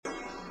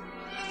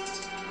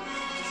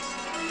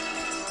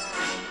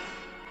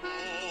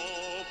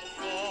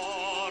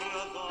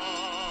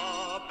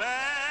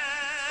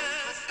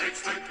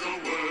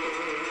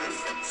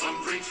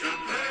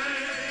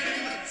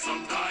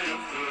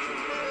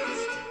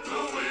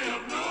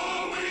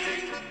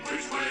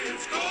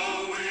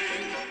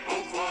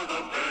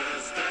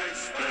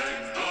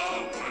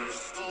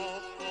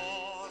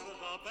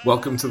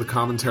Welcome to the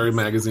Commentary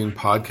Magazine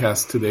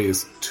podcast. Today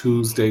is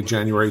Tuesday,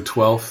 January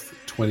 12th,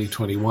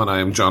 2021. I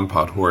am John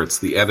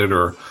Podhoretz, the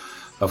editor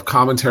of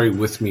Commentary.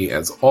 With me,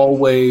 as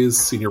always,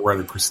 senior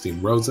writer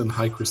Christine Rosen.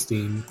 Hi,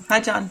 Christine.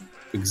 Hi, John.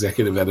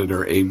 Executive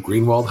editor Abe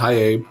Greenwald. Hi,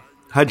 Abe.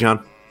 Hi,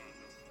 John.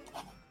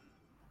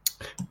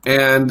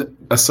 And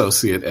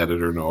associate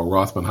editor Noah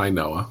Rothman. Hi,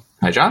 Noah.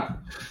 Hi, John.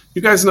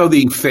 You guys know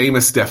the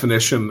famous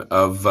definition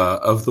of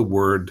the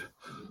word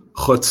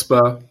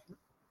chutzpah,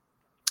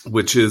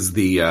 which is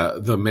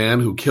the man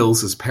who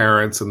kills his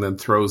parents and then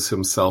throws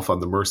himself on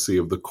the mercy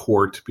of the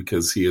court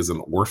because he is an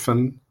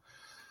orphan.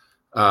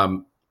 I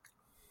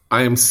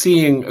am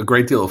seeing a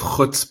great deal of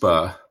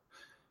chutzpah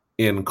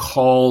in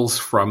calls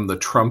from the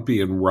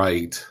Trumpian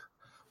right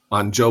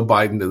on Joe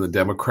Biden and the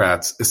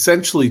Democrats,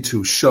 essentially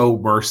to show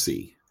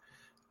mercy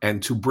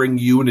and to bring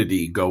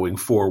unity going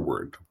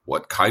forward.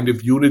 What kind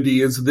of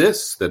unity is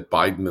this that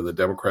Biden and the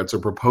Democrats are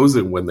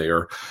proposing when they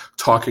are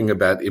talking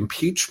about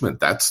impeachment?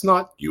 That's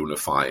not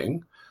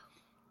unifying.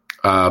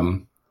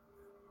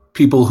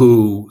 People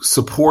who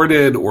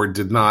supported or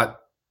did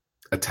not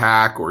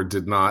attack or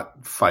did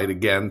not fight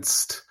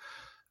against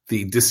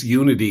the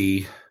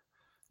disunity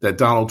that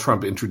Donald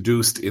Trump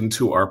introduced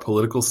into our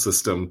political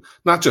system,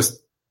 not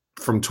just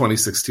from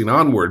 2016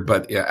 onward,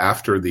 but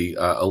after the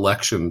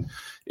election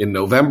in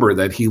November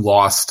that he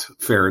lost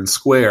fair and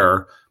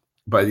square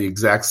by the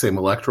exact same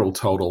electoral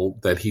total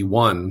that he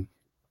won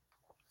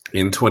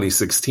in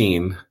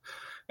 2016,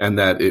 and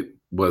that it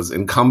was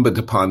incumbent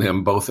upon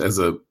him both as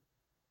a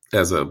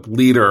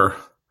leader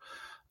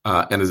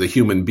and as a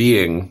human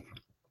being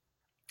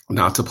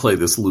not to play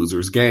this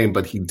loser's game,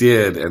 but he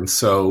did. And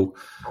so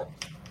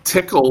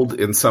tickled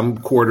in some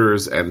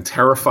quarters and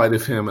terrified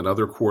of him in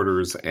other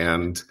quarters,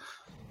 and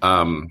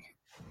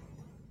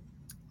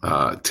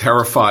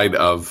terrified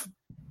of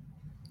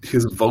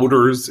his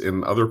voters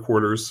in other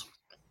quarters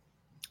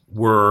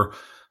were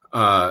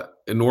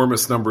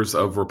enormous numbers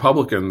of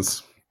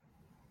Republicans,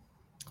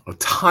 a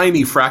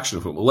tiny fraction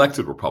of whom,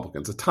 elected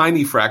Republicans, a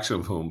tiny fraction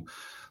of whom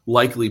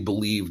likely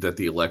believed that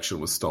the election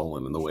was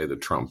stolen in the way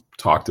that Trump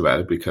talked about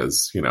it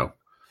because,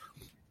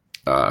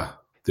 they're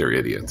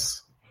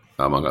idiots,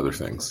 among other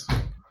things.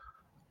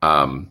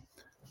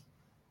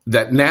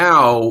 That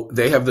now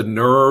they have the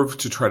nerve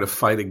to try to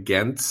fight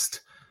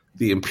against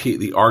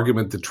the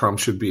argument that Trump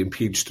should be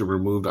impeached and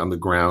removed on the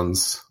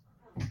grounds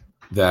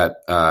that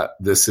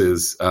this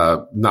is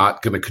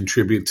not going to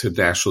contribute to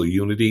national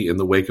unity in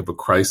the wake of a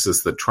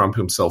crisis that Trump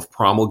himself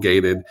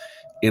promulgated,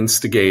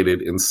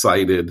 instigated,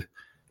 incited,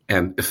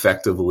 and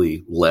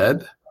effectively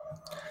led.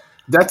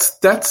 That's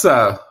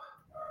a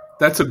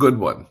good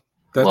one.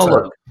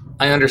 Look,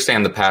 I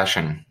understand the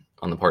passion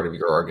on the part of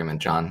your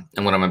argument, John,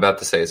 and what I'm about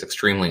to say is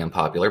extremely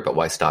unpopular, but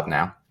why stop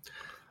now?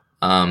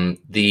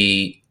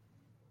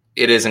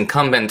 It is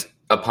incumbent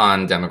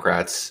upon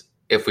Democrats,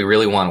 if we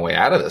really want a way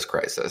out of this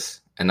crisis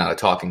and not a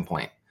talking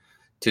point,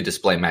 to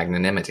display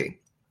magnanimity.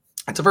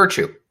 It's a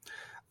virtue.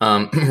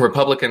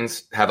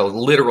 Republicans have a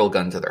literal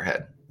gun to their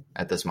head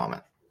at this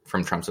moment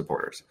from Trump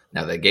supporters.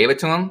 Now, they gave it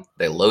to them,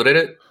 they loaded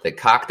it, they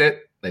cocked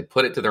it, they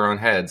put it to their own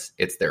heads.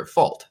 It's their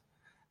fault.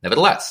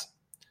 Nevertheless,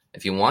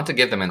 if you want to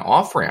give them an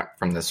off-ramp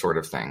from this sort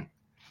of thing,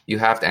 you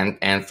have to,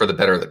 and for the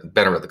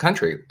better of the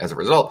country as a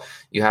result,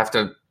 you have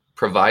to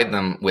provide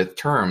them with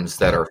terms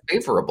that are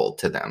favorable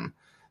to them,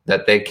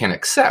 that they can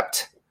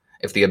accept.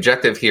 If the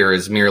objective here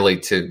is merely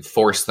to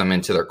force them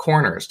into their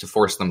corners, to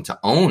force them to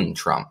own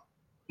Trump,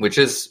 which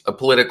is a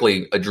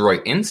politically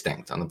adroit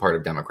instinct on the part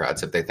of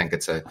Democrats, if they think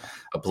it's a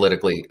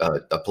politically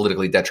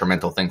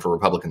detrimental thing for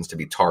Republicans to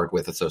be tarred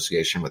with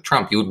association with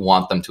Trump, you would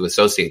want them to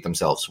associate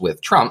themselves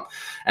with Trump.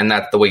 And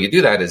that the way you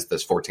do that is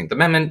this 14th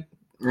Amendment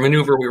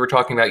maneuver we were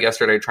talking about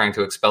yesterday, trying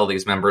to expel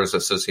these members,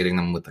 associating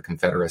them with the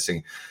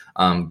Confederacy,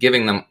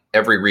 giving them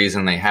every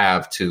reason they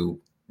have to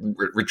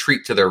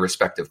retreat to their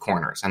respective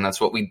corners. And that's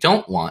what we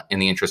don't want in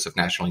the interest of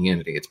national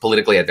unity. It's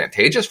politically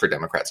advantageous for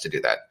Democrats to do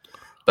that,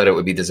 but it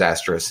would be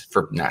disastrous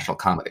for national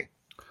comedy.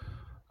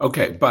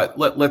 Okay, but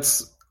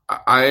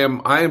I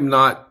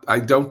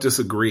don't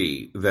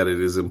disagree that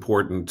it is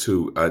important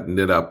to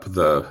knit up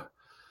the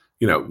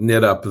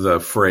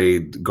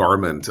frayed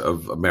garment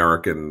of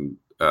American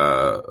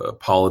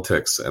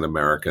politics and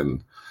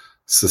American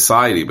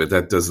society, but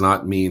that does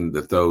not mean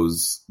that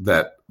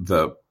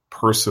the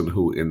person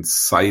who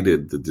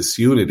incited the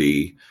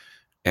disunity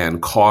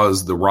and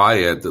caused the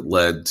riot that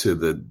led to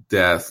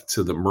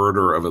the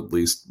murder of at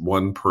least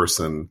one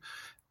person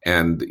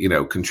and,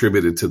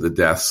 contributed to the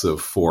deaths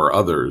of four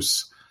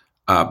others,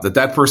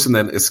 that person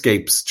then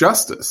escapes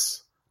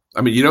justice. I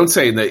mean, you don't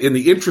say in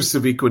the interest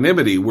of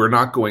equanimity, we're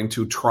not going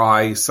to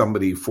try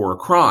somebody for a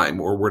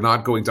crime or we're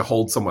not going to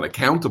hold someone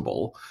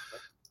accountable.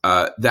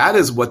 That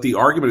is what the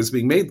argument is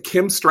being made.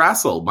 Kim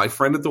Strassel, my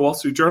friend at the Wall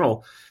Street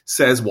Journal,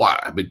 says,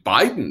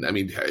 Biden,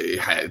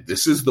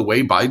 this is the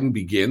way Biden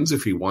begins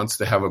if he wants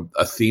to have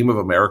a theme of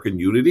American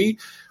unity.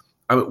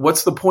 I mean,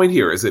 what's the point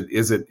here? Is it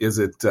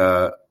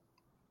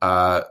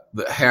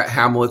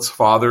Hamlet's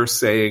father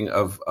saying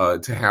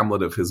to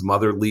Hamlet of his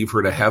mother, leave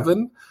her to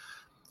heaven?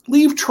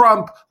 leave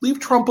Trump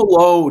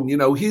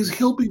alone.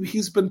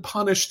 He's been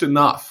punished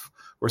enough,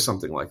 or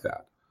something like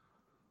that.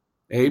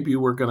 Abe, you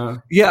were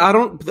gonna? Yeah, I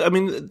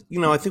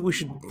think we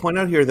should point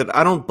out here that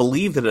I don't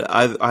believe that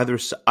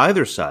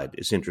either side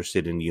is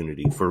interested in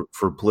unity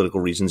for political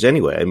reasons.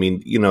 Anyway, I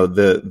mean,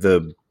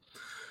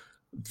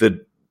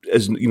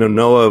 as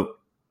Noah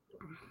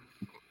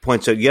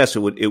points out, yes,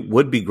 it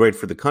would be great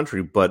for the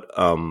country, but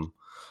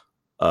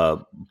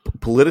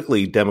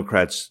politically,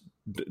 Democrats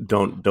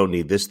don't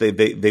need this.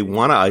 They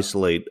want to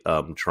isolate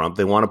Trump.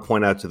 They want to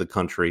point out to the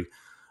country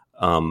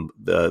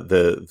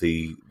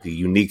the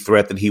unique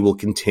threat that he will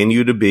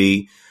continue to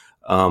be,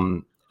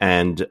 and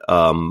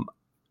the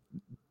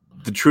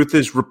truth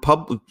is,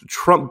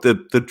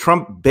 the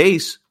Trump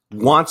base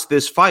wants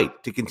this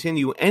fight to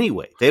continue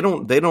anyway. They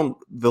don't.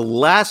 The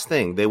last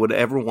thing they would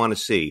ever want to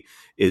see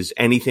is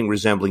anything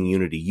resembling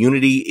unity.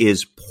 Unity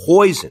is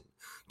poison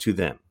to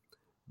them.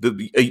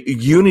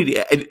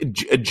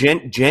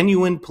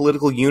 Genuine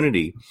political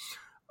unity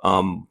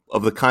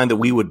of the kind that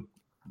we would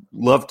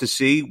love to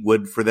see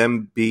would for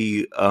them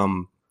be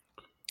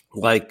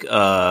like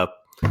the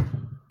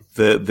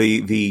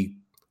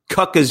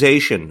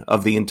Caucasization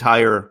of the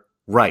entire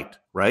right.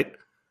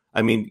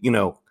 I mean,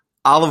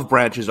 olive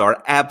branches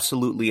are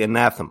absolutely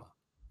anathema.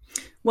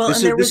 Well,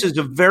 this is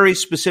a very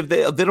specific.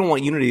 They don't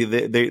want unity.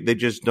 They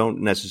just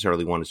don't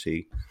necessarily want to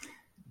see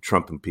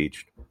Trump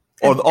impeached,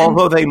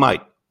 although they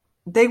might.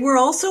 They were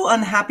also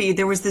unhappy.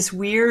 There was this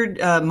weird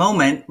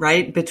moment,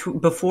 right,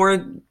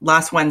 before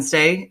last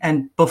Wednesday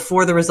and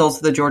before the results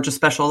of the Georgia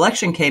special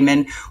election came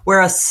in, where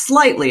a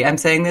slightly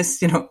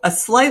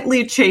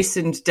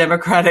chastened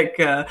Democratic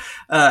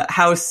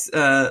House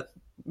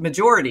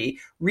majority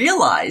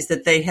realized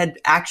that they had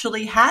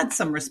actually had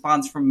some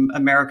response from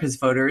America's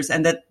voters,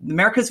 and that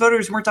America's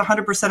voters weren't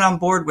 100% on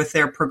board with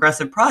their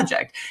progressive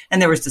project.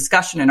 And there was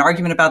discussion and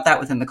argument about that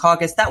within the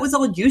caucus. That was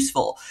all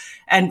useful.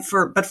 And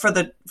for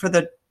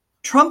the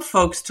Trump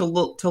folks to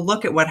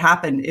look at what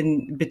happened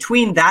in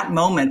between that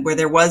moment, where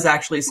there was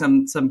actually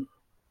some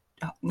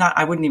not,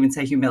 I wouldn't even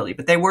say humility,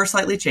 but they were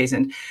slightly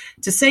chastened,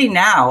 to say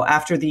now,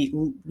 after the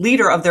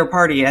leader of their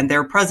party and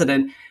their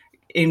president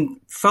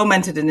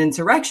fomented an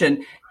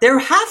insurrection, there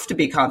have to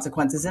be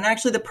consequences. And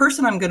actually, the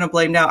person I'm going to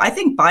blame now, I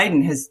think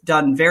Biden has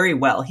done very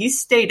well. He's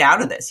stayed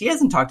out of this. He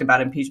hasn't talked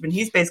about impeachment.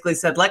 He's basically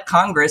said, let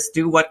Congress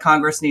do what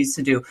Congress needs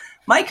to do.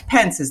 Mike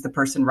Pence is the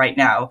person right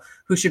now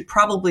who should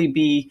probably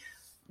be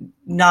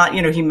not,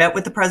 he met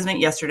with the president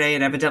yesterday,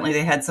 and evidently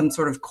they had some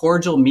sort of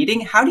cordial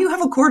meeting. How do you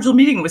have a cordial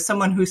meeting with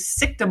someone who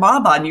sicked a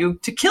mob on you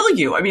to kill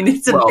you? I mean,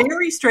 it's a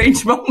very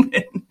strange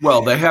moment.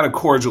 Well, they had a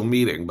cordial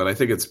meeting, but I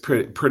think it's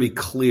pretty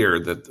clear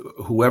that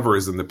whoever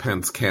is in the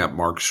Pence camp,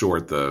 Mark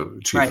Short, the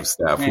chief of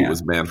staff, who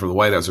was banned from the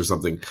White House or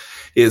something,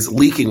 is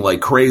leaking like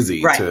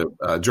crazy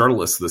to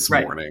journalists this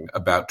morning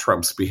about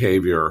Trump's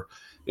behavior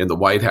in the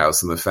White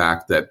House and the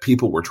fact that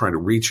people were trying to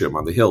reach him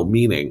on the Hill,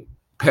 meaning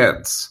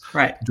Pence,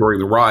 during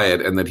the riot,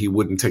 and that he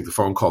wouldn't take the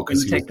phone call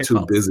because he was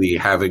too busy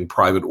having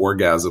private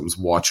orgasms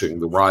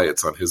watching the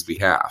riots on his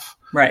behalf.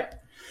 Right.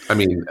 I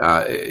mean,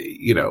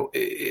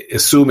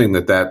 assuming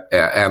that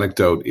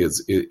anecdote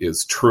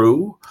is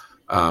true,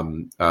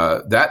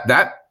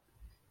 that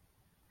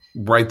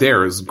right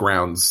there is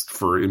grounds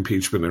for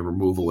impeachment and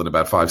removal in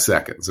about 5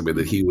 seconds. I mean,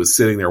 that he was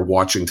sitting there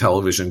watching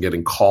television,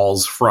 getting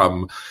calls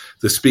from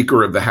the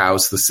Speaker of the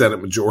House, the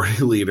Senate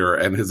Majority Leader,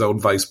 and his own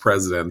Vice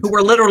President, who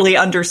were literally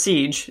under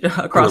siege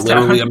across town.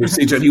 Literally under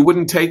siege, and he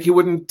wouldn't take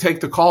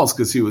the calls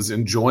because he was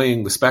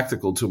enjoying the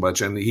spectacle too much.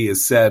 And he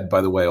has said,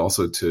 by the way,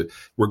 also to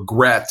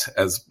regret,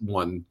 as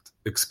one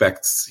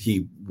expects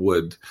he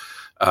would,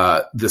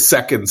 the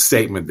second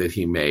statement that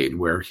he made,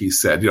 where he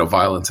said,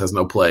 violence has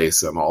no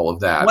place and all of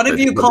that. One of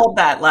you called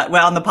that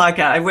on the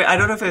podcast. I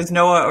don't know if it was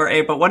Noah or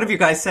Abe, but one of you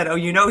guys said,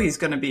 he's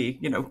going to be,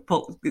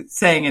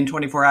 saying in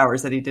 24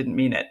 hours that he didn't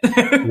mean it.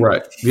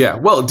 Right. Yeah.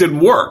 Well, it didn't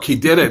work. He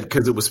did it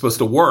because it was supposed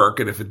to work.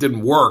 And if it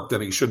didn't work,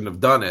 then he shouldn't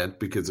have done it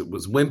because it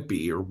was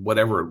wimpy or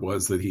whatever it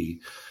was that he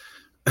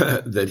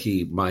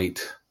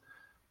might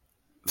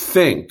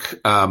think.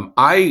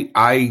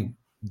 I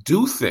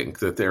do think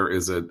that there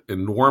is an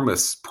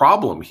enormous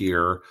problem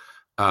here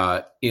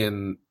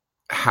in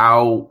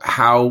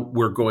how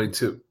we're going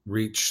to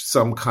reach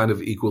some kind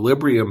of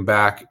equilibrium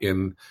back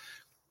in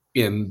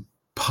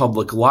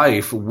public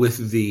life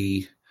with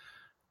the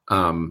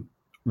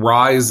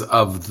rise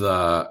of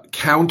the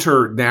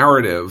counter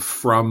narrative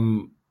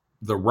from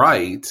the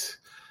right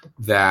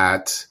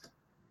that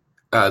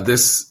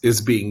this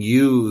is being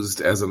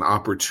used as an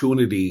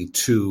opportunity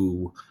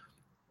to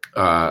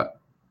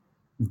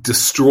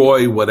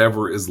destroy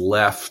whatever is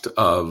left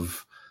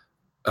of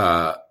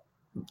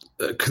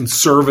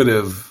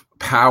conservative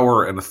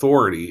power and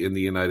authority in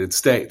the United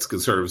States.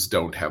 Conservatives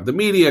don't have the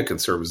media.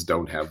 Conservatives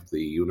don't have the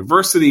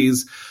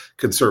universities.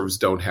 Conservatives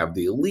don't have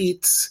the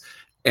elites.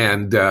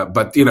 And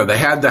but they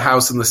had the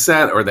House and the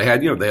Senate, or they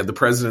had the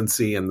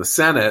presidency and the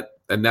Senate,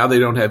 and now they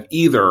don't have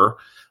either.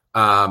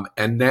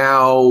 And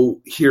now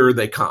here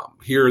they come.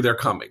 Here they're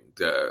coming.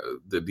 The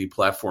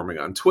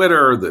deplatforming on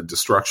Twitter, the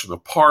destruction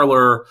of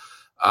Parler.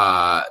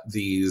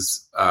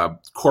 these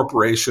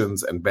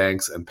corporations and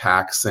banks and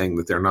PACs saying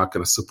that they're not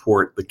going to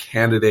support the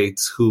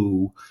candidates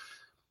who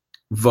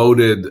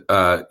voted,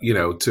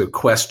 to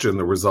question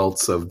the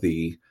results of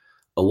the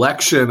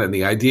election. And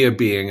the idea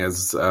being,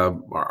 as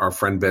our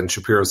friend Ben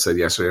Shapiro said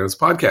yesterday on his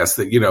podcast,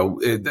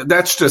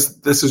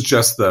 that this is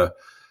just the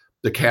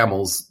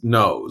camel's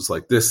nose.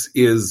 Like this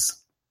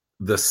is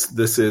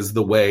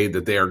the way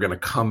that they are going to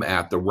come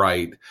at the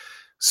right.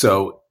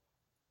 So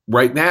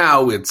right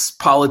now it's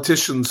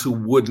politicians who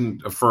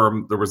wouldn't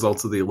affirm the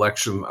results of the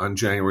election on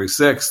January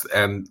 6th.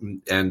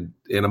 And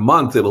in a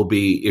month, it'll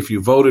be, if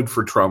you voted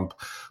for Trump,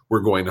 we're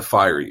going to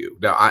fire you.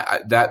 Now,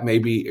 that may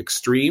be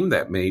extreme.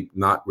 That may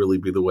not really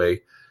be the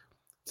way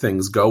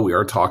things go. We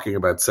are talking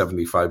about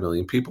 75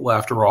 million people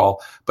after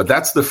all, but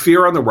that's the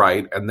fear on the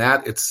right. And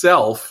that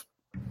itself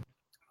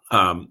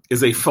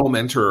is a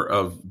fomenter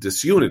of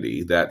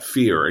disunity, that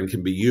fear, and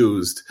can be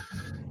used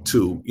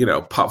to,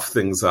 puff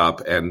things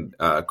up and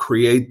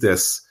create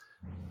this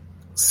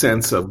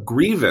sense of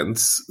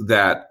grievance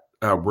that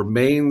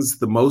remains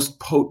the most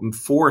potent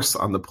force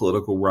on the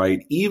political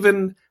right,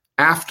 even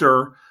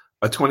after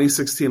a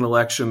 2016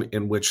 election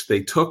in which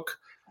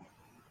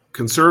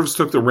conservatives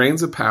took the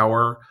reins of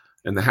power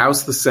in the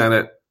House, the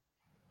Senate,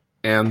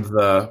 and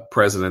the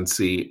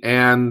presidency,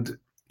 and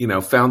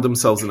found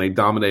themselves in a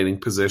dominating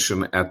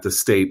position at the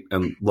state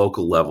and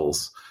local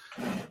levels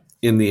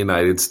in the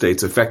United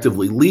States,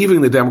 effectively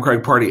leaving the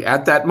Democratic Party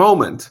at that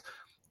moment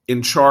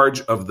in charge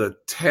of the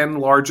 10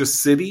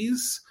 largest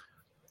cities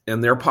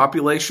and their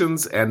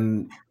populations,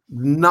 and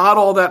not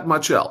all that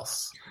much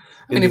else.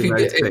 If you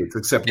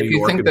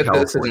think that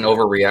this is an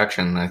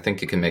overreaction, I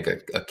think you can make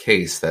a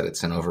case that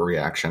it's an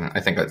overreaction.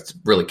 I think it's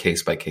really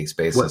case by case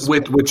basis.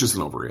 Which is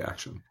an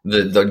overreaction?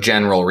 The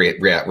general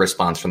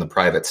response from the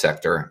private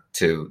sector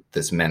to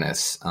this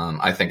menace.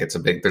 I think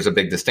there's a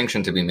big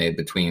distinction to be made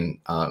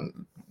between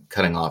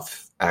cutting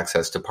off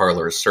access to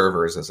Parler's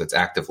servers as it's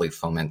actively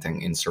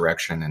fomenting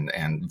insurrection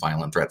and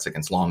violent threats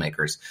against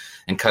lawmakers,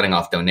 and cutting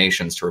off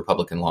donations to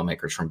Republican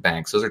lawmakers from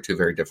banks. Those are two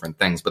very different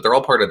things, but they're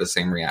all part of the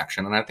same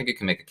reaction. And I think you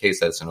can make a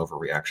case that it's an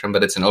overreaction,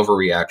 but it's an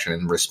overreaction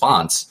in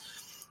response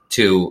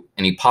to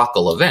an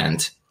epochal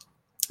event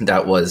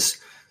that was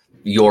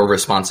your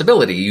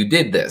responsibility. You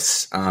did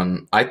this.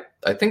 I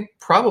think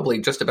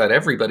probably just about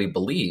everybody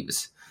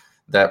believes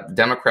that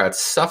Democrats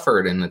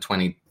suffered in the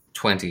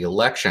 2020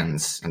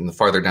 elections, and the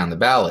farther down the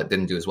ballot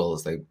didn't do as well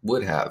as they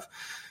would have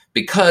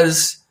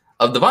because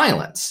of the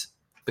violence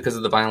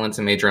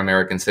in major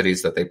American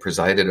cities that they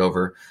presided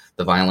over,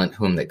 the violent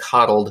whom they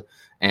coddled,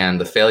 and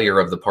the failure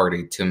of the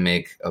party to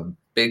make a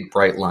big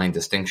bright line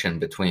distinction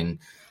between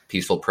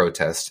peaceful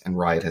protest and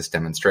riotous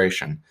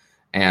demonstration.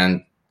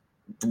 And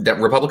that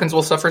Republicans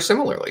will suffer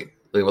similarly.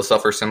 They will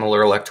suffer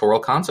similar electoral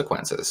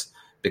consequences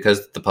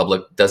because the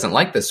public doesn't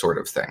like this sort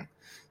of thing.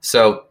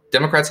 So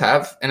Democrats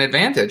have an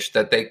advantage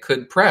that they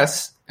could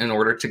press in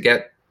order to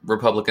get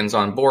Republicans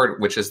on board,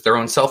 which is their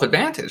own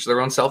self-advantage,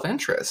 their own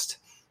self-interest.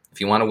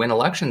 If you want to win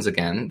elections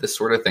again, this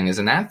sort of thing is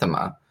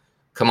anathema.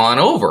 Come on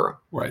over.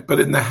 Right. But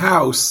in the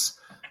House,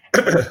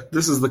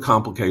 this is the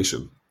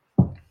complication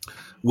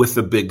with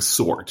the big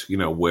sort,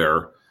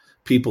 where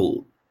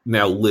people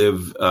now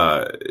live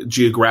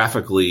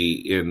geographically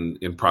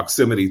in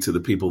proximity to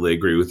the people they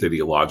agree with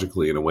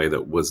ideologically in a way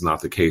that was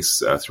not the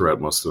case throughout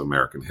most of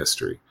American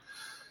history.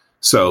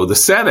 So the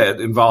Senate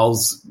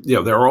involves,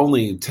 there are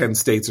only 10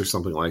 states or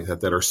something like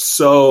that are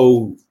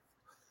so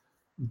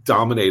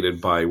dominated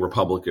by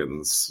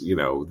Republicans,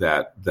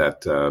 that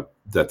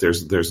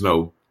there's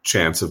no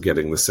chance of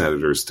getting the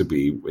senators to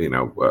be,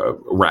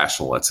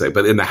 rational, let's say.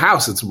 But in the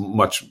House, it's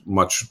much,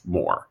 much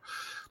more.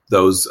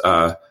 Those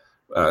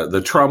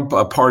the Trump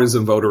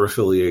partisan voter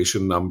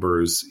affiliation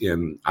numbers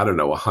in,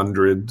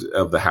 100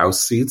 of the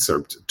House seats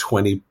are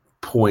 20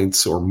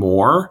 points or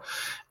more.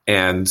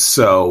 And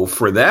so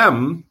for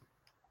them,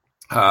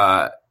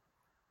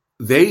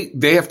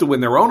 they have to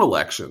win their own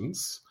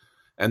elections,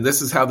 and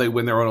this is how they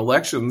win their own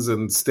elections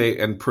and stay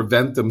and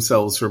prevent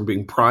themselves from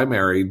being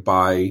primaried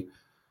by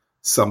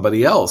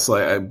somebody else.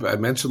 I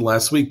mentioned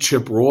last week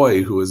Chip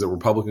Roy, who is a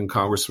Republican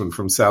congressman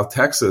from South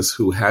Texas,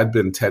 who had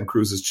been Ted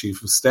Cruz's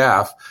chief of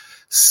staff,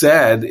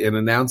 said in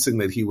announcing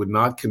that he would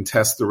not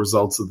contest the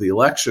results of the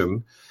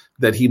election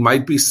that he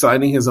might be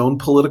signing his own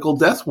political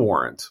death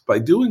warrant by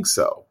doing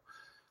so.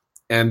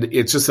 And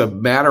it's just a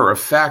matter of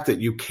fact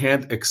that you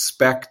can't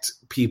expect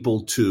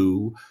people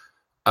to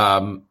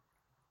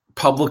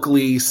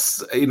publicly,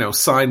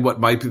 sign what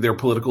might be their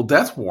political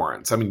death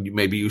warrants. I mean,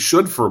 maybe you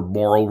should for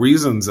moral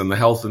reasons and the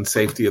health and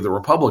safety of the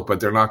republic,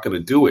 but they're not going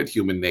to do it.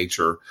 Human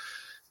nature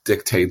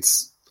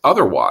dictates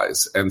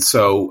otherwise. And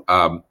so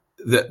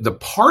the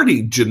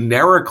party,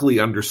 generically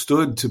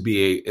understood to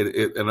be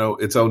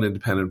its own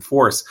independent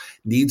force,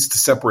 needs to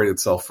separate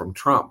itself from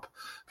Trump.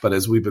 But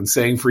as we've been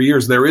saying for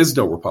years, there is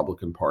no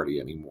Republican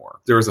Party anymore.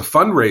 There is a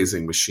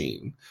fundraising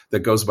machine that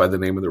goes by the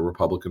name of the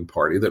Republican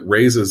Party that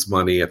raises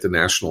money at the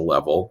national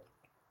level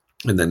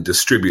and then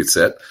distributes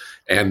it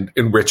and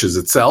enriches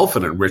itself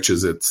and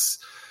enriches its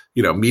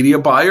media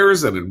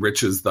buyers and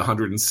enriches the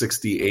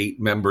 168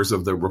 members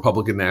of the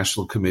Republican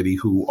National Committee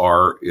who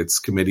are its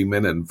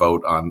committeemen and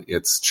vote on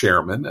its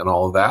chairman and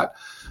all of that.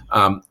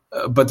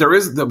 But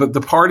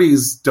the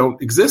parties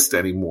don't exist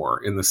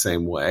anymore in the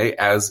same way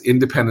as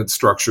independent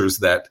structures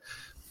that,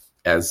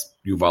 as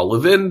Yuval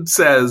Levin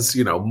says,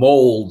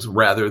 mold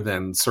rather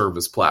than serve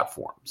as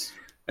platforms.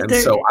 And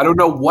so I don't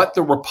know what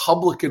the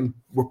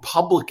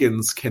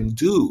Republicans can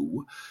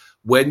do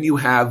when you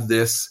have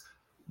this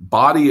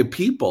body of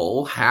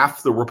people,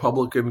 half the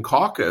Republican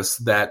caucus,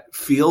 that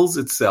feels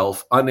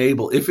itself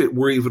unable, if it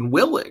were even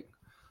willing,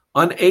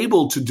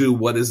 unable to do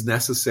what is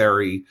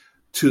necessary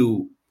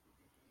to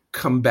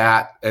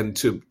combat and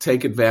to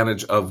take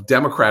advantage of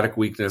Democratic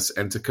weakness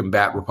and to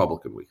combat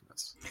Republican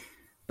weakness.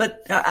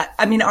 But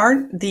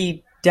aren't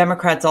the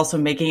Democrats also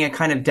making a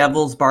kind of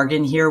devil's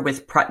bargain here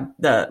with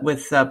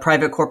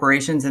private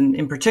corporations, and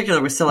in particular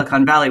with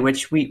Silicon Valley,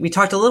 which we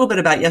talked a little bit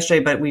about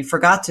yesterday, but we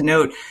forgot to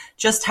note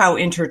just how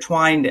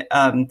intertwined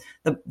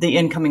the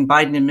incoming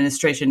Biden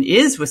administration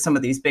is with some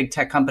of these big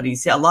tech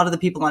companies. A lot of the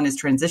people on his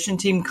transition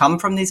team come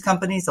from these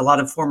companies. A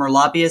lot of former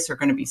lobbyists are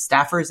going to be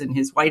staffers in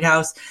his White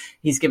House.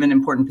 He's given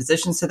important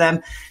positions to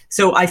them.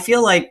 So I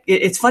feel like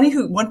it's funny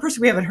one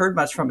person we haven't heard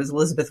much from is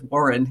Elizabeth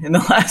Warren in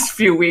the last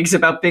few weeks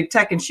about big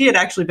tech. And she had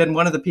actually been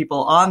one of the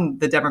people on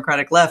the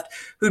Democratic left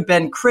who'd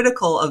been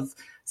critical of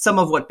some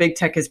of what big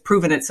tech has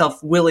proven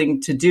itself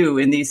willing to do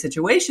in these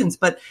situations.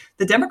 But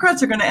the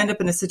Democrats are going to end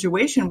up in a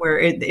situation where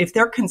if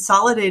they're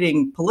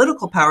consolidating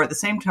political power at the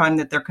same time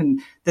that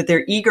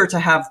they're eager to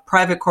have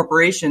private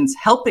corporations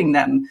helping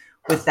them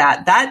with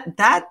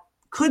that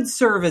could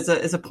serve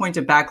as a point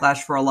of backlash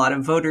for a lot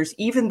of voters,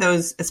 even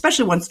those,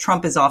 especially once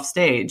Trump is off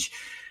stage.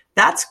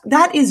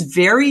 That is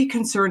very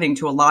concerning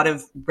to a lot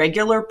of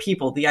regular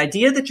people. The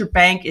idea that your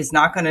bank is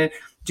not going to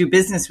do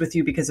business with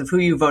you because of who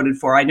you voted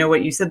for. I know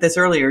what you said this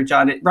earlier,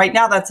 John. Right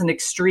now, that's an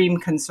extreme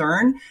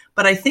concern.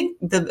 But I think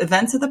the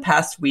events of the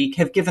past week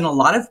have given a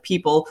lot of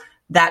people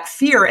that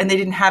fear, and they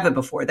didn't have it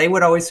before. They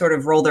would always sort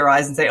of roll their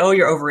eyes and say, oh,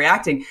 you're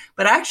overreacting.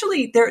 But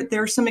actually, there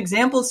are some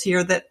examples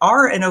here that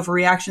are an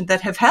overreaction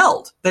that have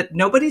held, that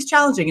nobody's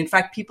challenging. In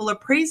fact, people are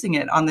praising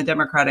it on the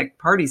Democratic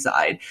Party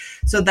side.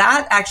 So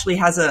that actually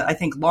has I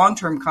think,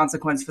 long-term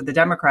consequence for the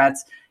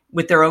Democrats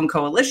with their own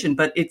coalition.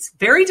 But it's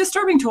very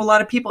disturbing to a lot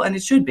of people, and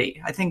it should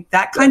be. I think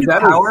that kind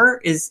of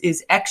power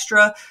is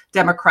extra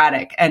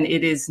democratic, and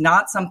it is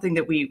not something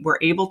that we were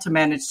able to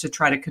manage to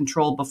try to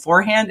control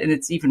beforehand, and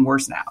it's even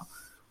worse now.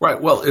 Right.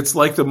 Well, it's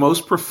like the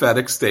most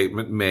prophetic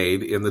statement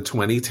made in the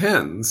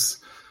 2010s,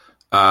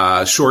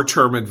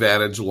 short-term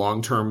advantage,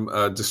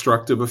 long-term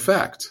destructive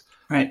effect.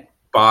 Right.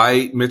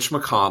 By Mitch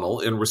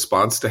McConnell in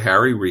response to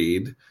Harry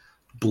Reid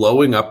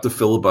blowing up the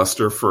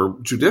filibuster for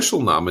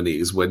judicial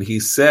nominees when he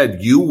said,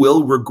 you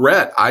will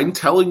regret. I'm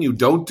telling you,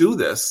 don't do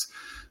this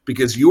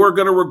because you are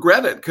going to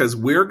regret it because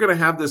we're going to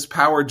have this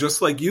power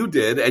just like you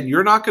did, and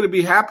you're not going to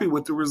be happy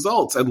with the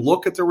results. And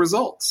look at the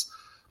results.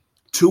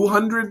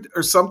 200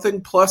 or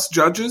something plus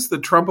judges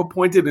that Trump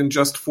appointed in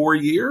just 4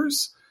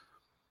 years.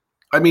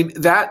 I mean,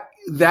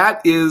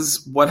 that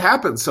is what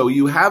happened. So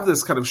you have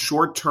this kind of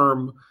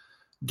short-term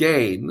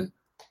gain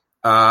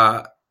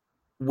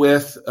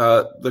with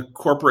the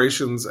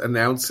corporations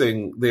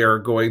announcing they are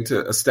going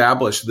to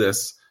establish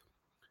this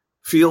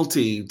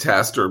fealty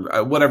test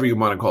or whatever you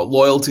want to call it,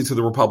 loyalty to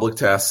the Republic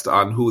test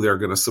on who they're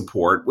going to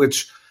support,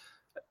 which,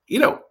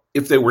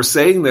 if they were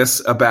saying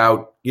this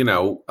about,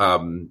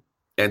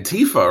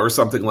 Antifa or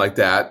something like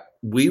that,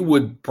 we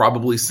would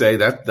probably say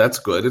that that's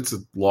good. It's a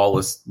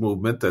lawless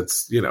movement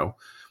that's,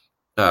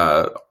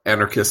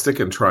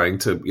 anarchistic and trying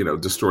to,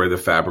 destroy the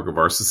fabric of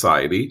our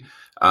society.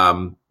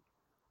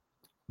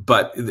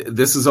 But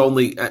this is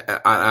only,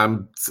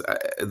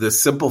 the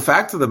simple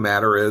fact of the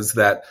matter is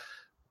that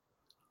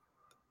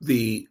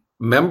the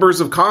members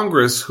of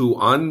Congress who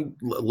on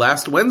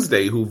last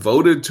Wednesday, who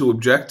voted to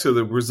object to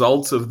the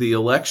results of the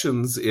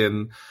elections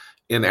in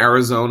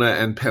Arizona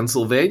and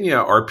Pennsylvania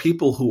are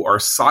people who are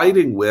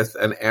siding with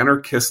an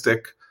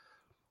anarchistic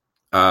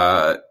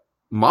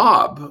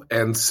mob.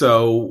 And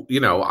so,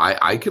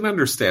 I can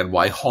understand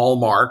why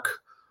Hallmark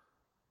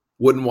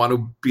wouldn't want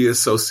to be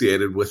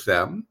associated with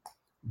them.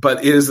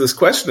 But it is this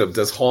question of,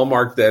 does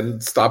Hallmark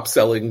then stop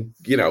selling,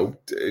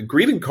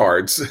 greeting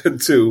cards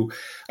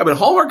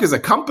Hallmark is a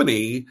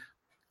company,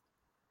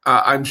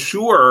 I'm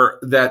sure,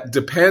 that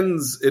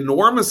depends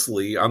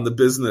enormously on the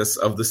business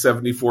of the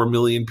 74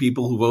 million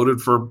people who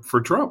voted for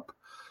Trump.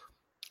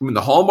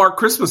 The Hallmark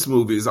Christmas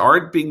movies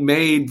aren't being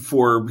made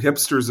for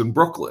hipsters in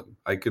Brooklyn.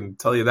 I can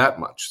tell you that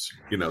much.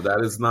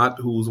 That is not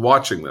who's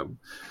watching them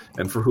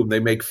and for whom they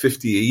make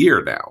 $50 a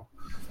year now.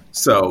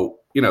 So,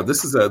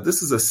 this is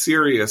a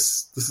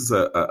serious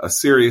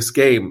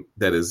game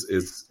that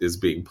is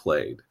being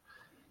played.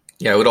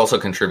 Yeah, it would also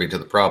contribute to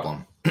the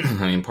problem.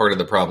 Part of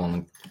the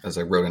problem, as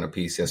I wrote in a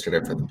piece yesterday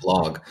for the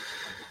blog,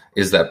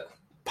 is that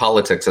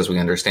politics, as we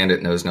understand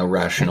it, knows no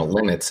rational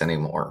limits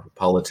anymore.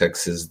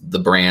 Politics is the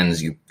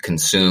brands you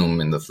consume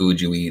and the food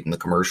you eat and the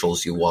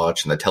commercials you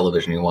watch and the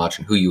television you watch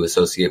and who you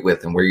associate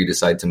with and where you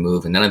decide to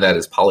move. And none of that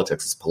is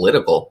politics. It's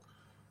political.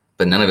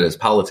 but none of it is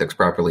politics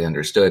properly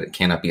understood. It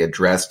cannot be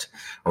addressed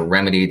or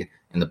remedied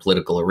in the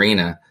political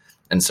arena.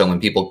 And so when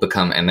people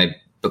become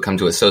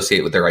to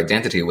associate with their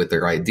identity with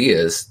their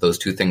ideas, those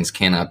two things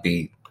cannot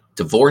be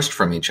divorced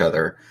from each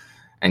other.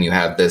 And you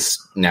have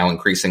this now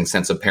increasing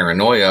sense of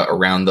paranoia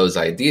around those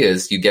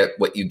ideas. You get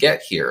what you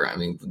get here. I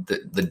mean,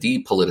 the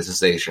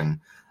depoliticization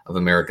of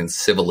American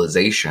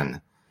civilization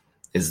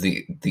is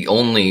the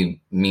only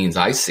means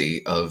I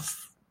see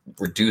of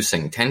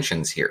reducing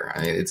tensions here.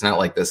 I mean, it's not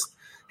like this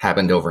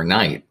happened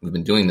overnight. We've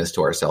been doing this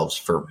to ourselves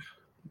for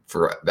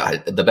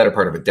the better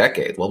part of a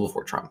decade, well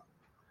before Trump.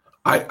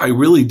 I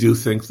really do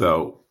think,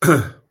 though,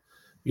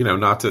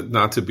 not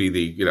to be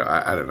the,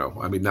 I don't know.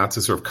 I mean, not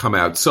to sort of come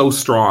out so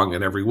strong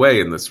in every way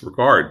in this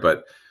regard,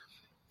 but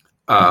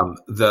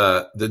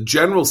the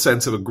general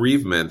sense of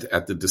aggrievement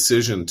at the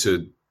decision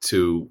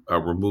to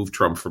remove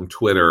Trump from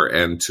Twitter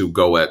and to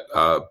go at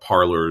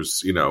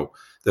Parler's,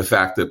 the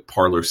fact that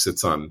Parler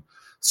sits on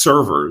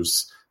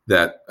servers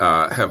that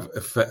have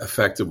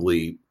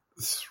effectively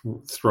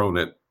thrown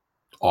it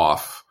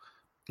off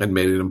and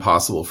made it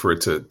impossible for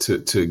it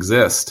to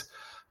exist.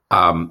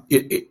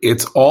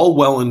 It's all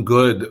well and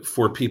good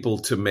for people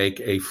to make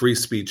a free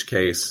speech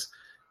case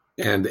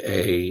and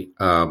a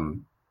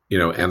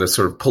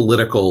sort of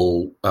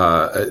political,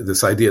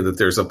 this idea that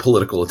there's a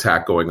political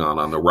attack going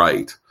on the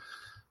right.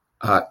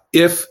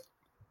 If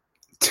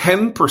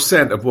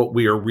 10% of what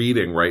we are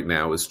reading right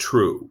now is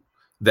true,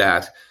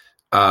 that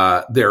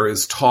there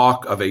is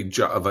talk of a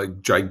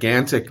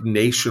gigantic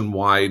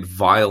nationwide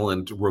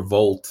violent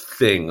revolt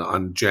thing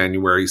on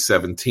January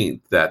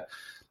 17th, that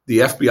the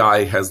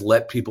FBI has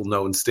let people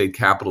know in state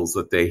capitals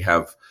that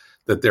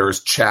there is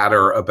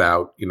chatter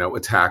about,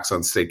 attacks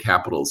on state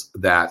capitals,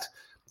 that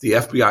the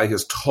FBI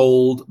has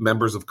told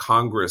members of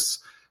Congress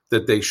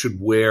that they should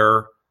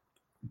wear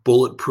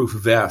bulletproof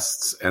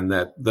vests and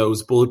that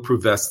those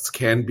bulletproof vests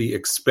can be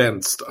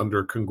expensed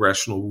under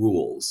congressional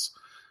rules.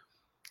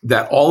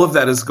 That all of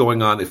that is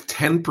going on. If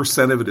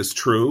 10% of it is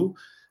true,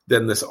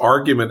 then this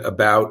argument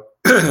about,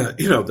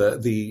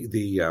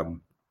 the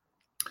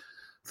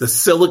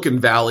Silicon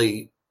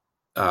Valley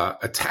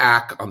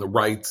attack on the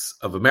rights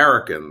of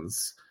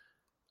Americans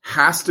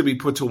has to be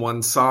put to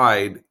one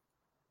side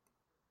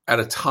at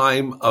a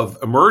time of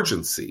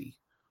emergency.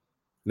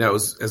 Now,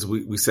 as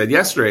we said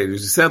yesterday,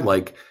 as you said,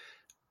 like,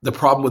 the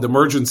problem with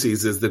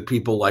emergencies is that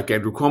people like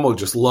Andrew Cuomo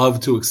just love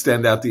to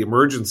extend out the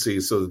emergency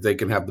so that they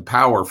can have the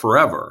power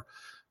forever.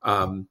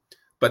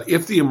 But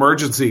if the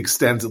emergency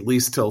extends at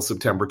least till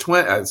September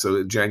 20th,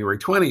 so January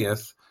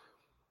 20th,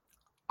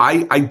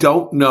 I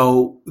don't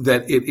know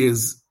that it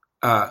is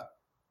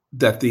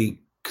that the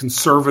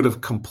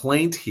conservative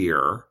complaint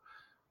here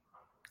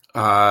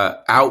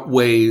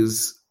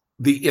outweighs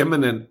the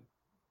imminent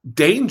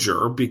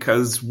danger,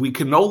 because we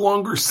can no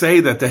longer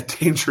say that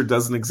danger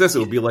doesn't exist. It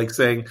would be like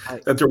saying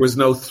that there was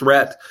no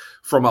threat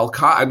from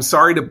Al-Qaeda. I'm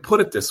sorry to put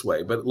it this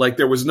way, but like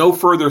there was no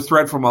further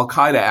threat from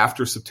Al-Qaeda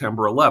after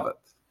September 11th.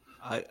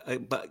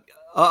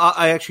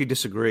 I actually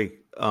disagree.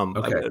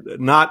 Okay.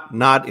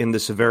 Not in the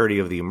severity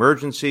of the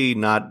emergency.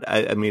 And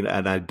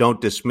I don't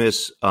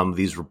dismiss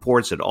these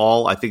reports at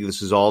all. I think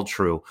this is all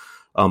true.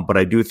 But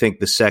I do think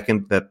the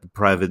second that the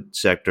private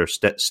sector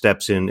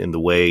steps in the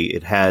way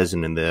it has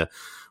and in the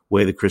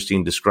way that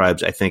Christine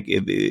describes, I think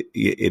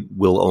it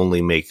will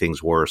only make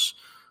things worse.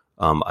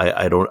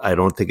 I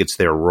don't think it's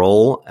their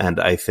role, and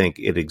I think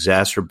it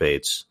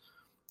exacerbates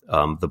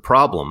the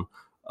problem.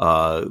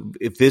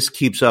 If this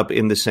keeps up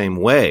in the same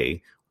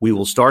way, we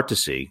will start to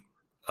see,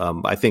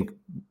 I think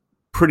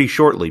pretty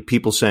shortly,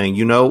 people saying,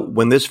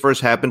 when this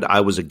first happened,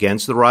 I was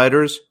against the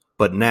rioters,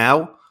 but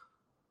now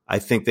I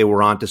think they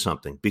were onto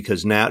something,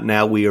 because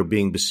now we are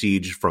being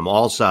besieged from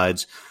all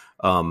sides.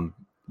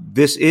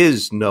 This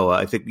is, Noah,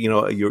 I think,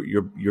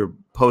 your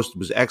post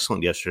was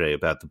excellent yesterday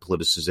about the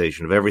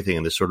politicization of everything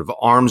and this sort of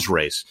arms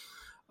race,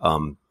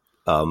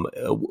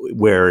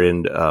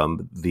 wherein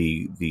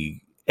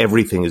the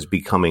everything is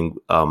becoming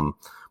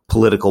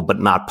political, but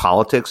not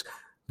politics.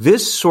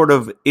 This sort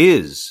of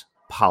is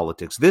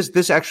politics.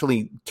 This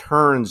actually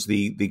turns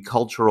the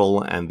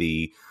cultural and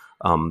the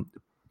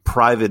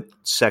private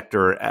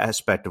sector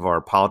aspect of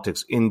our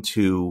politics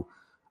into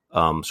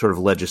sort of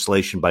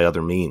legislation by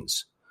other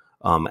means.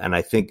 And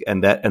I think,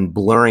 and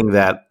blurring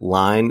that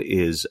line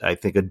is, I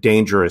think, a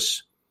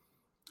dangerous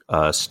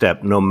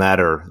step, no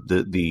matter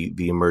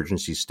the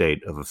emergency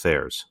state of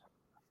affairs.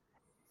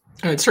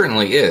 It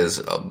certainly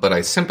is, but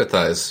I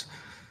sympathize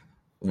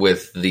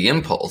with the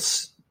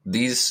impulse.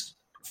 These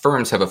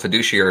firms have a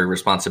fiduciary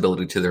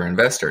responsibility to their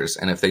investors,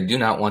 and if they do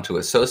not want to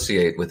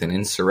associate with an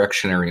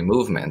insurrectionary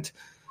movement,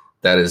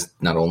 that is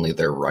not only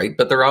their right,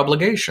 but their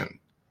obligation.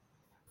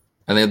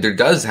 And there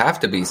does have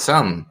to be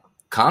some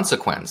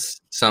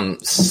consequence, some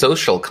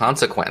social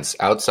consequence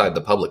outside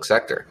the public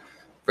sector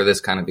for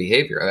this kind of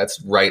behavior.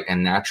 That's right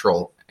and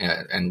natural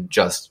and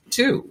just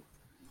too.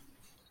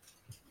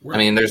 Right. I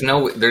mean, there's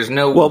no. If there's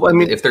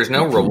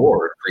no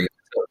reward for you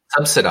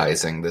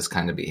subsidizing this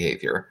kind of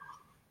behavior,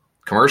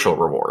 commercial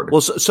reward,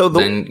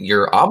 then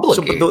you're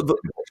obligated to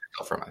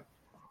yourself from it.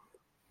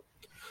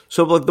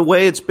 So like the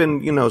way it's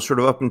been, sort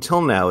of up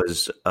until now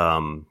is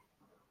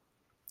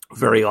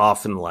very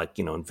often like,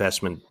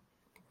 investment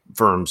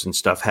firms and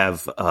stuff have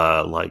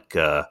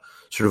sort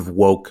of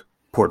woke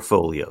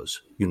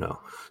portfolios,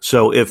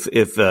 So if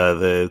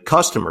the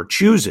customer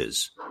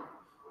chooses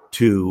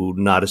to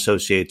not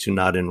associate, to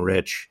not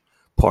enrich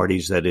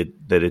parties that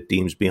it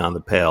deems beyond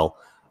the pale,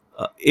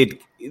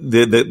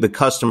 the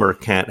customer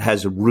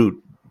has a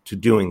route to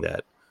doing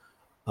that.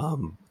 I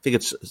think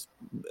it's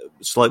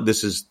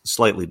this is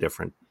slightly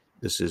different.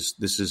 This is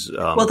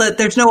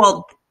there's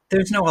no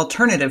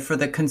alternative for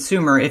the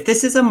consumer. If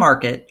this is a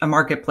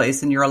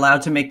marketplace, and you're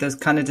allowed to make those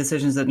kind of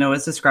decisions that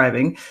Noah's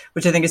describing,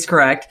 which I think is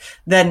correct,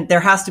 then there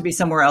has to be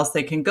somewhere else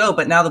they can go.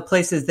 But now the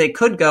places they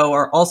could go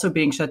are also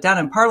being shut down.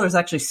 And Parler is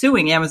actually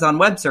suing Amazon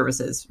Web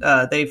Services.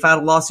 They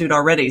filed a lawsuit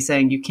already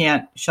saying you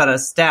can't shut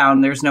us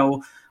down. There's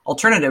no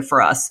alternative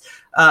for us.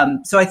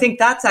 So I think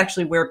that's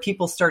actually where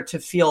people start to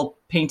feel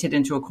painted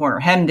into a corner,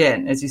 hemmed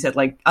in, as you said,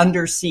 like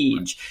under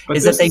siege,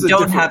 is that they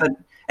don't have a...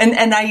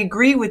 And I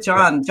agree with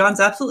John. Right. John's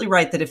absolutely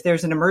right that if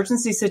there's an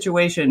emergency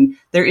situation,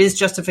 there is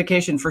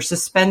justification for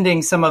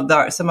suspending some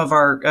of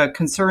our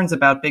concerns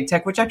about big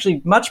tech, which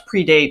actually much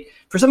predate,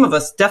 for some of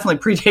us, definitely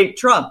predate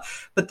Trump.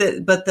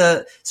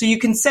 So you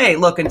can say,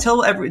 look,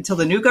 until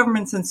the new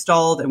government's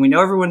installed and we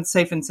know everyone's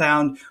safe and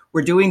sound,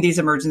 we're doing these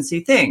emergency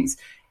things.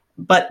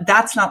 But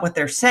that's not what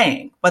they're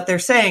saying. What they're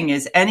saying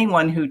is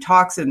anyone who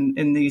talks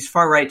in these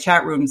far-right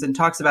chat rooms and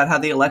talks about how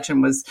the election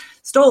was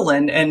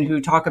stolen and who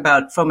talk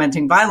about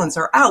fomenting violence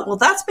are out. Well,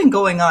 that's been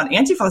going on.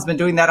 Antifa has been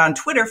doing that on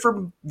Twitter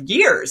for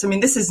years. I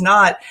mean, this is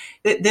not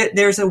 –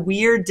 there's a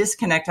weird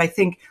disconnect. I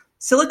think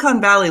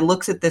Silicon Valley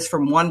looks at this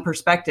from one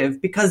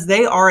perspective because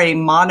they are a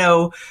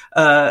mono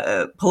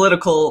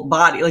political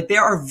body. Like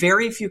there are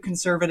very few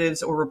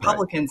conservatives or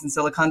Republicans in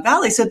Silicon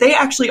Valley. So they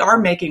actually are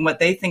making what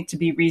they think to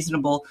be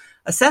reasonable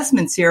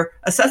assessments here,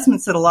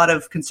 assessments that a lot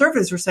of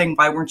conservatives were saying,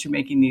 why weren't you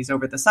making these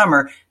over the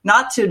summer?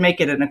 Not to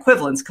make it an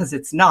equivalence, because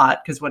it's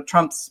not, because what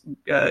Trump's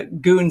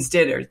goons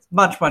did are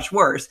much, much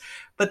worse.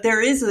 But there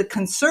is a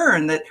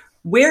concern that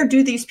where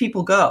do these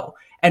people go?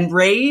 And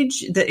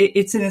rage,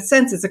 it's in a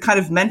sense, it's a kind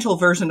of mental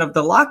version of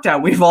the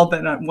lockdown we've all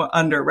been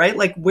under, right?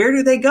 Like, where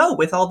do they go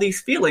with all these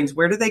feelings?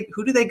 Who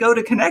do they go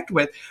to connect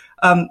with?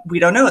 We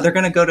don't know. They're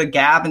going to go to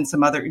Gab and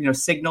some other,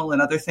 Signal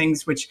and other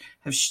things which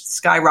have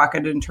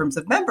skyrocketed in terms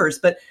of members.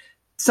 But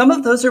some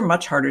of those are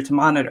much harder to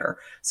monitor.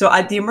 So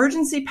the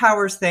emergency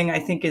powers thing, I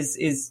think,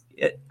 is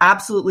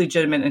absolutely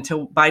legitimate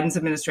until Biden's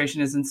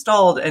administration is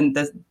installed and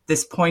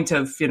this point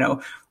of,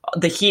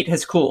 the heat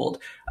has cooled.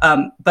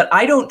 But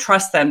I don't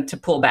trust them to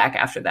pull back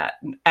after that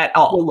at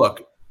all. Well,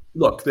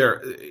 look,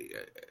 there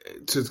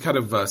to kind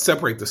of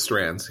separate the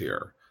strands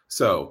here.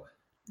 So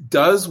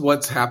does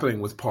what's happening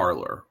with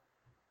Parler,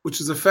 which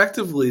is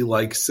effectively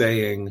like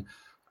saying,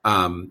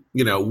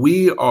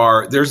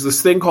 there's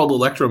this thing called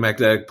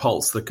electromagnetic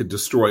pulse that could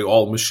destroy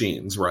all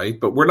machines, right?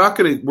 But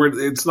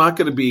it's not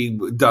going to be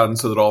done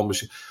so that all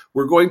machines,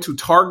 we're going to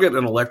target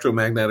an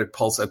electromagnetic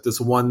pulse at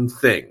this one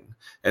thing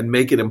and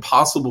make it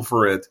impossible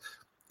for it.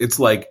 It's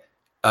like,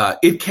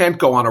 it can't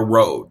go on a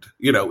road,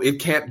 it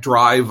can't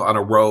drive on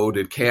a road.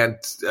 It can't,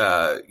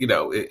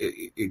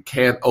 it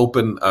can't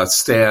open a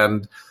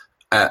stand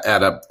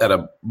at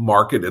a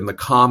market in the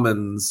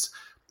commons.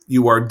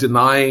 You are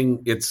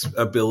denying its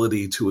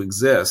ability to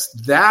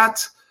exist.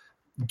 That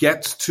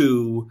gets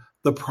to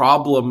the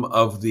problem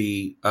of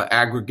the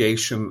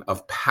aggregation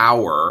of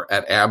power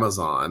at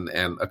Amazon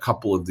and a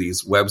couple of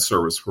these web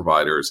service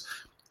providers.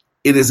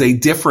 It is a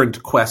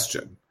different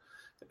question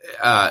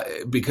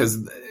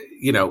because,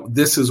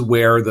 this is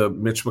where the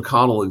Mitch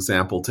McConnell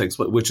example takes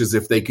place, which is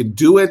if they could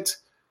do it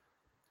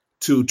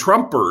to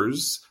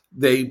Trumpers,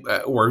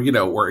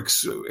 or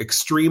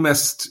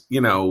extremist,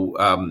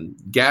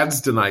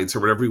 Gadsdenites or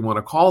whatever you want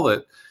to call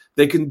it,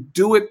 they can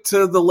do it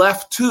to the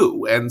left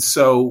too. And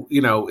so,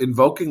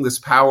 invoking this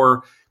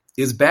power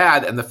is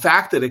bad. And the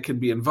fact that it can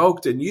be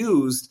invoked and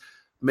used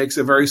makes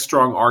a very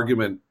strong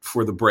argument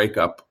for the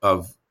breakup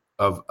of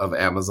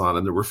Amazon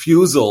and the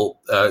refusal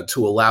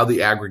to allow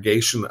the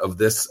aggregation of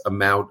this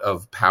amount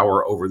of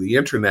power over the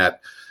internet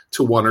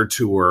to one or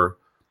two or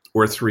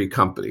three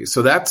companies.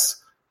 So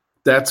that's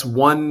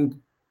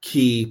one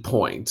key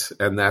point,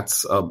 and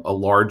that's a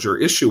larger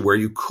issue where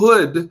you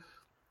could,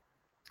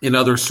 in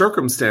other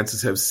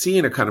circumstances, have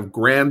seen a kind of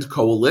grand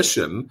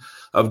coalition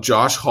of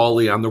Josh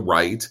Hawley on the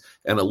right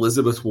and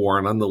Elizabeth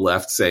Warren on the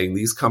left saying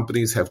these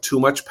companies have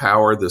too much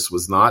power. This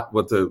was not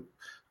what the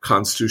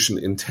Constitution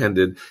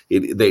intended.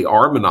 They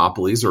are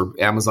monopolies, or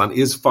Amazon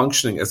is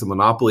functioning as a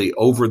monopoly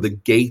over the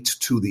gate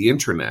to the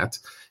internet.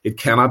 It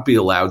cannot be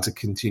allowed to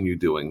continue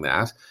doing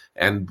that,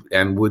 and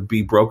would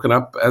be broken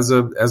up as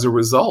a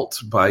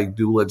result by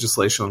new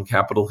legislation on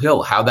Capitol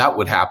Hill. How that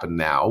would happen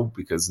now,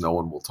 because no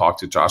one will talk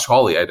to Josh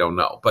Hawley, I don't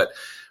know. But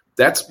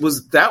that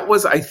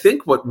was I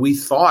think what we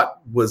thought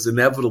was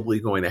inevitably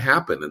going to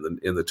happen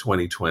in the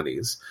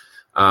 2020s,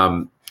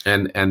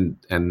 and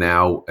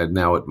now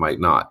it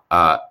might not.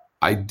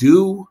 I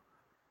do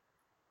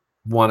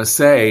want to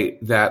say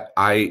that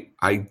I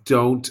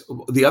don't.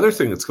 The other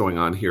thing that's going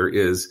on here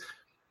is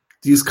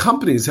these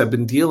companies have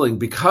been dealing,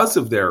 because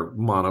of their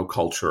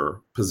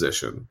monoculture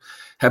position,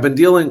 have been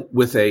dealing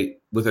with a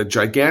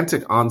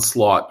gigantic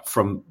onslaught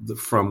from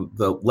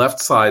the left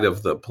side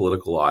of the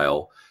political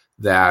aisle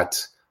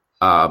that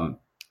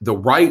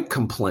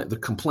the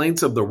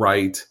complaints of the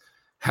right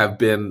have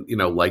been,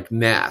 like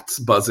gnats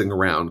buzzing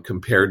around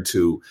compared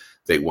to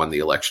they won the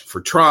election for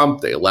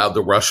Trump. They allowed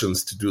the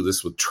Russians to do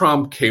this with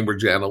Trump.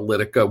 Cambridge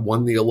Analytica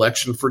won the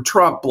election for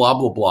Trump, blah,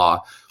 blah, blah.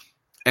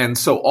 And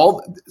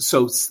so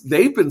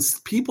they've been,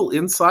 people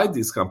inside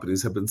these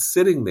companies have been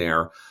sitting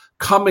there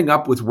coming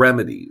up with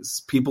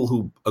remedies, people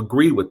who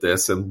agree with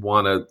this and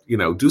want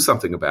to, do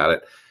something about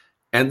it.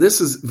 And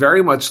this is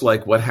very much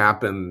like what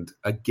happened,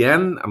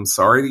 again, I'm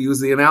sorry to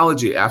use the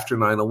analogy, after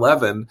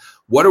 9/11.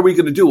 What are we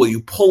going to do? Well,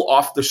 you pull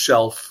off the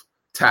shelf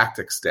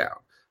tactics down,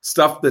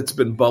 stuff that's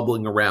been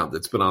bubbling around,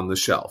 that's been on the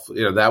shelf.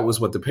 That was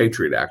what the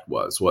Patriot Act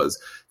was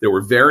there were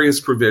various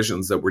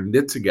provisions that were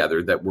knit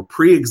together that were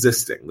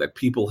pre-existing, that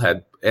people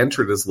had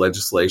entered as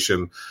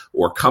legislation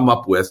or come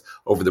up with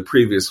over the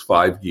previous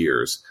 5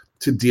 years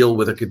to deal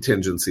with a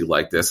contingency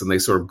like this. And they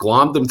sort of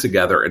glommed them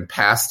together and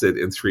passed it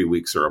in 3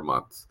 weeks or a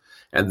month.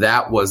 And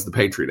that was the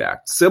Patriot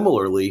Act.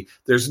 Similarly,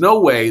 there's no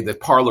way that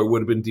Parler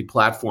would have been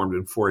deplatformed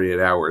in 48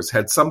 hours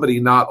had somebody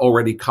not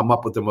already come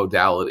up with the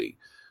modality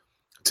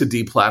to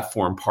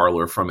deplatform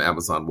Parler from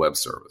Amazon Web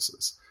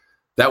Services.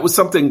 That was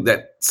something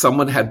that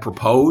someone had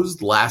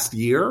proposed last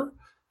year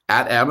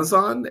at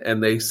Amazon,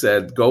 and they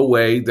said, go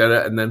away.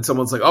 And then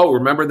someone's like, oh,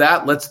 remember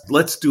that?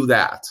 Let's do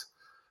that.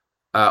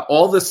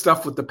 All this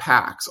stuff with the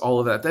PACs, all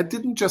of that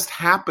didn't just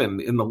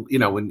happen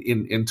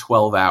in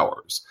 12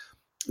 hours.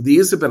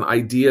 These have been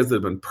ideas that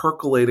have been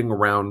percolating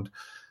around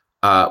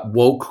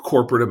woke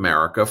corporate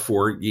America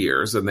for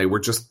years, and they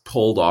were just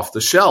pulled off the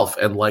shelf.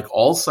 And like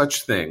all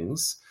such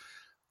things,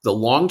 the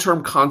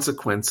long-term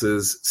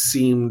consequences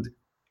seemed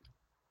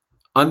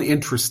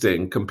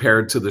uninteresting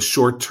compared to the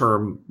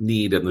short-term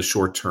need and the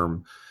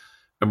short-term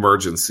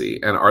emergency.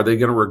 And are they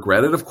going to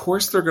regret it? Of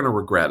course they're going to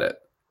regret it.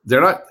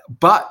 They're not,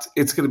 but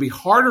it's going to be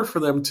harder for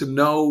them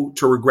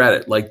to regret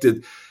it. Like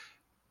the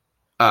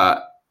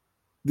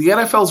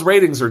NFL's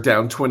ratings are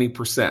down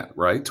 20%,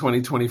 right?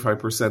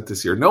 25%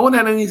 this year. No one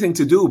had anything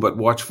to do but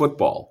watch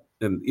football.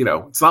 And,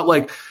 it's not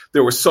like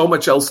there was so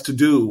much else to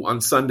do on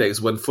Sundays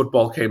when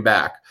football came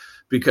back,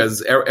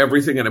 because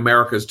everything in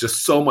America is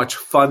just so much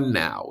fun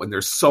now, and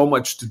there's so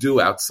much to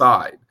do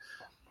outside.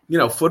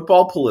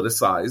 Football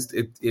politicized.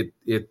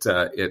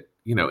 It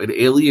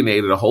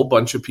alienated a whole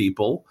bunch of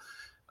people,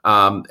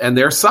 and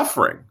they're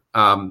suffering.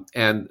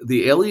 And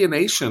the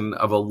alienation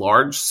of a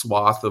large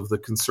swath of the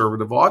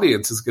conservative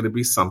audience is going to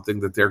be something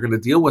that they're going to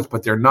deal with,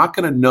 but they're not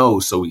going to know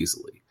so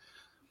easily.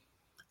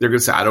 They're going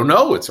to say, I don't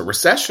know, it's a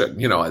recession.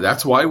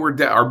 That's why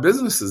our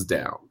business is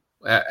down,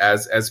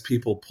 as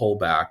people pull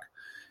back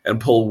and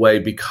pull away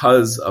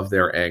because of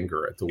their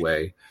anger at the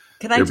way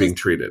they're being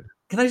treated.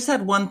 Can I just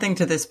add one thing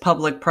to this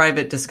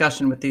public-private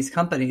discussion with these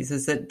companies,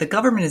 is that the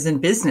government is in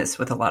business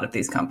with a lot of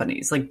these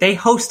companies. Like, they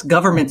host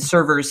government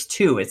servers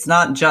too. It's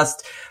not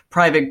just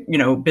private,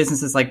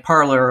 businesses like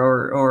Parler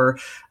or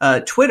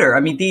Twitter. I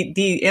mean,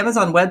 the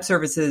Amazon Web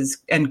Services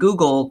and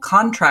Google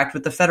contract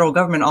with the federal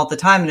government all the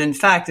time. And in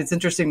fact, it's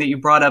interesting that you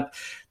brought up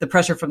the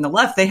pressure from the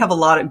left.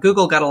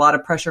 Google got a lot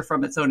of pressure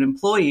from its own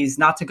employees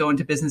not to go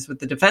into business with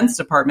the Defense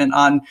Department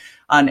on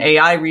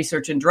AI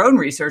research and drone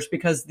research,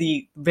 because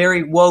the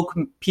very woke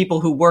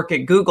people who work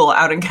at Google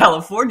out in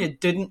California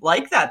didn't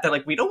like that. They're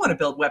like, we don't want to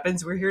build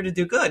weapons. We're here to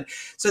do good.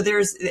 So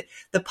there's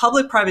the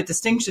public-private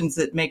distinctions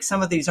that make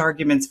some of these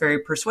arguments very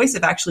persuasive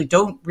actually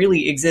don't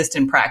really exist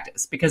in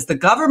practice, because the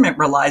government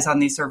relies on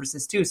these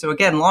services too. So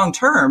again, long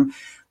term,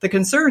 the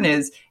concern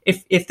is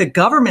if the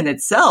government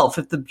itself,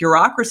 if the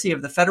bureaucracy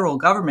of the federal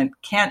government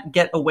can't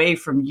get away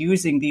from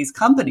using these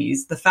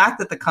companies, the fact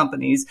that the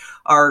companies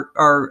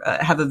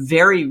have a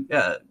very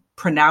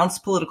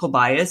pronounced political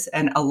bias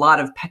and a lot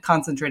of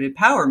concentrated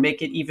power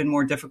make it even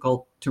more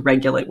difficult to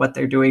regulate what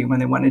they're doing when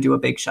they want to do a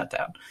big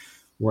shutdown.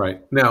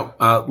 Right. Now,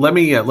 let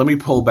me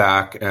pull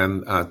back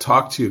and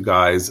talk to you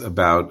guys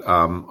about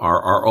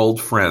our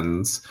old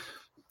friends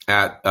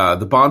at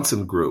the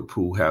Bahnsen Group,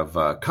 who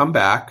have come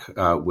back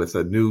with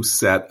a new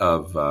set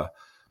of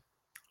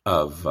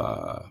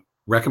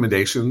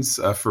recommendations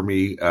for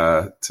me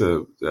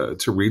to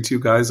read to you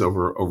guys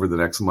over the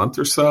next month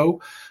or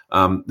so.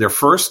 Their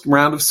first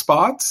round of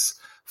spots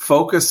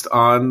focused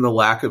on the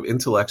lack of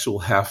intellectual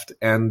heft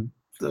and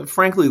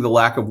frankly, the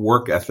lack of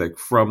work ethic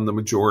from the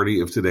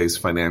majority of today's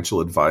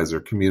financial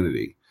advisor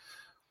community.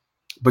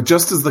 But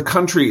just as the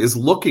country is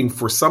looking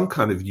for some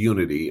kind of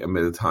unity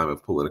amid a time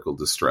of political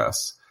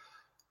distress,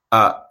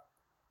 the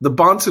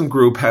Bahnsen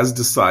Group has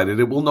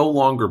decided it will no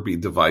longer be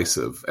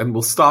divisive and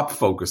will stop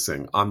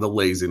focusing on the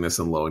laziness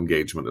and low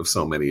engagement of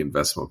so many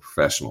investment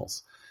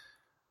professionals.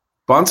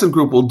 Bahnsen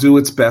Group will do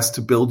its best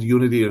to build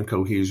unity and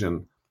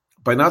cohesion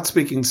by not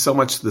speaking so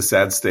much to the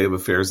sad state of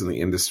affairs in the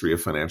industry of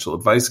financial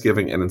advice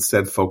giving, and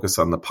instead focus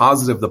on the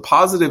positive. The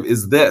positive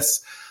is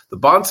this: the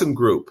Bahnsen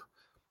Group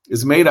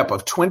is made up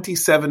of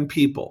 27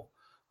 people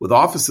with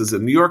offices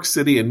in New York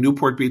City and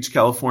Newport Beach,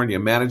 California,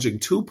 managing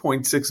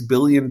 $2.6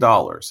 billion,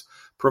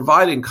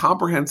 providing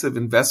comprehensive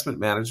investment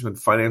management,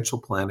 financial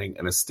planning,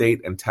 and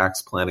estate and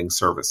tax planning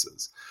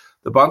services.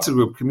 The Bahnsen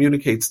Group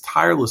communicates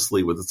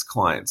tirelessly with its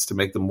clients to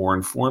make them more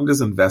informed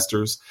as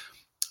investors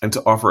and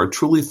to offer a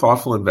truly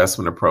thoughtful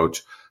investment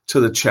approach to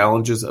the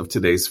challenges of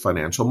today's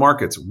financial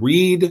markets.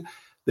 Read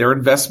their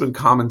investment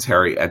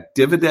commentary at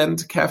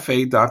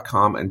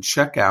dividendcafe.com and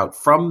check out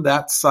from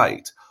that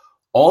site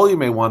all you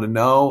may want to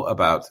know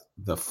about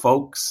the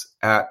folks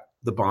at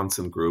the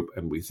Bahnsen Group,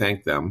 and we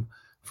thank them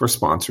for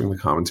sponsoring the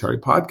Commentary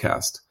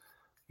podcast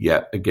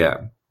yet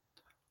again.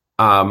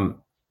 I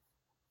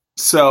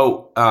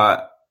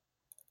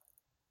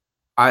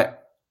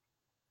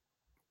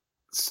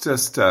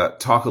just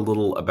talk a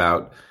little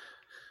about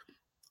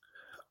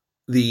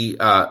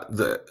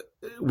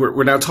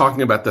we're now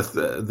talking about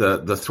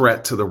the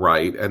threat to the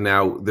right, and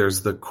now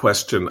there's the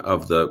question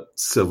of the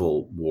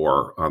civil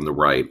war on the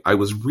right. I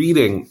was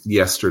reading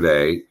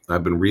yesterday.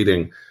 I've been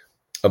reading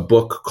a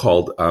book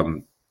called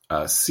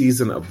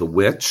Season of the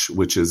Witch,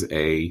 which is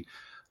a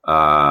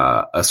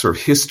sort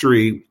of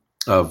history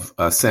of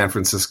San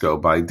Francisco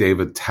by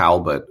David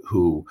Talbot,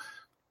 who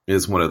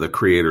is one of the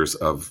creators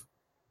of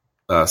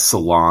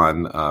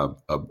Salon,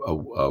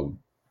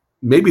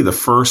 maybe the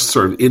first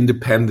sort of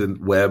independent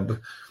web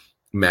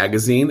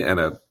magazine and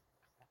a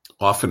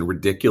often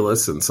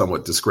ridiculous and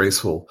somewhat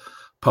disgraceful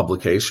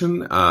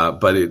publication,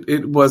 but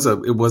it was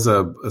a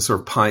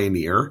sort of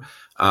pioneer.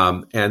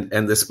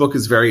 And this book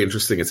is very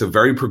interesting. It's a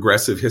very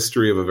progressive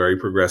history of a very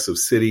progressive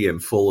city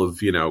and full of,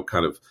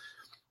 kind of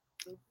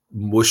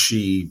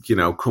mushy,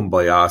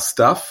 kumbaya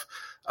stuff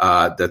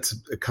that's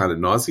kind of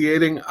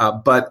nauseating.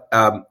 But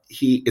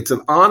it's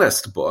an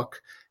honest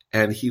book,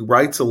 and he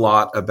writes a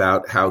lot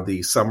about how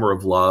the Summer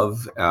of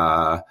Love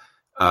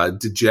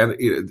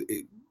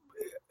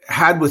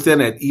had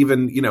within it,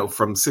 even,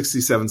 from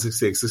 67,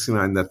 68,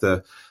 69,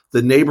 that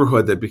the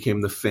neighborhood that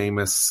became the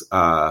famous,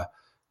 the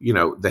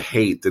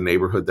hate, the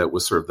neighborhood that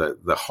was sort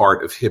of the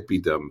heart of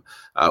hippiedom,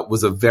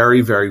 was a very,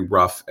 very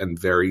rough and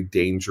very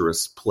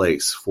dangerous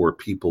place for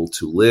people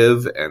to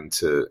live and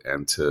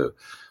to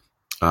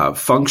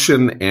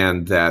function.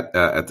 And that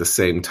at the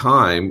same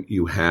time,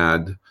 you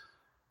had,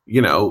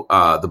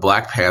 the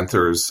Black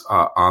Panthers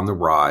on the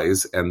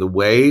rise, and the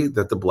way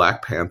that the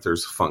Black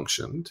Panthers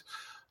functioned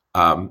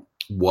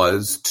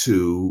was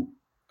to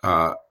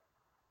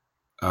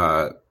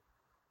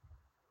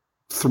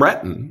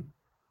threaten,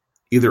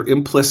 either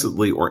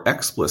implicitly or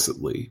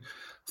explicitly,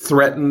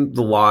 threaten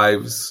the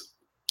lives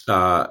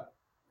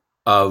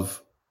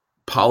of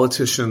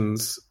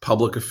politicians,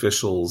 public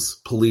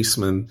officials,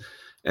 policemen,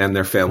 and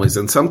their families,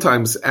 and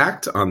sometimes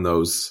act on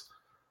those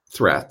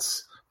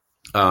threats.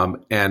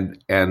 And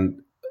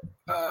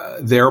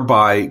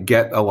thereby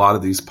get a lot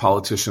of these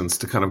politicians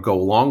to kind of go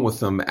along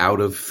with them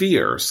out of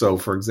fear. So,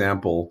 for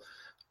example,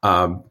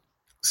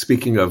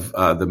 speaking of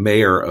the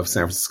mayor of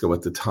San Francisco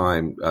at the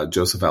time,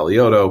 Joseph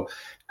Alioto,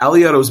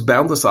 Alioto's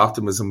boundless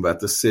optimism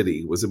about the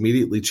city was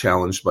immediately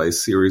challenged by a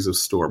series of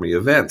stormy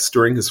events.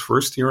 During his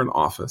first year in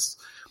office,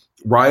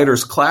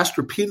 rioters clashed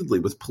repeatedly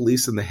with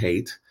police in the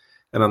Haight,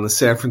 and on the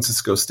San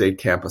Francisco State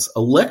campus,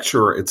 a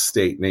lecturer at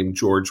State named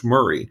George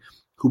Murray,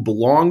 who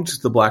belonged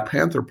to the Black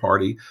Panther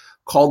Party,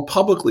 called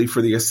publicly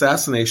for the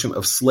assassination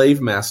of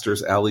slave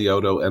masters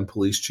Alioto and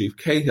police chief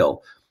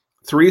Cahill.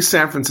 3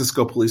 San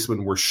Francisco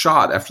policemen were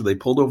shot after they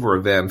pulled over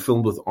a van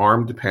filled with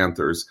armed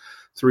Panthers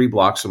 3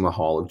 blocks from the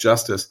Hall of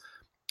Justice.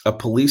 A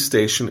police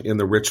station in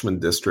the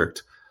Richmond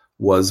district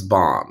was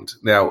bombed.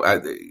 Now,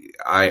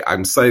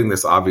 I'm citing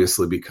this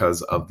obviously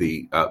because of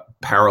the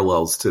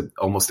parallels to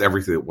almost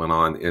everything that went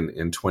on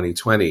in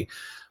 2020.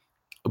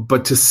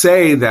 But to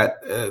say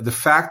that the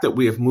fact that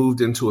we have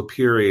moved into a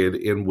period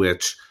in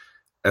which,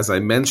 as I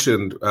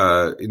mentioned,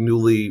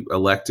 newly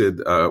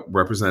elected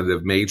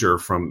Representative Major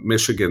from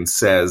Michigan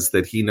says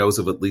that he knows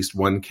of at least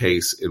one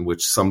case in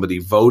which somebody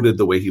voted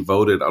the way he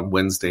voted on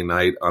Wednesday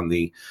night on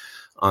the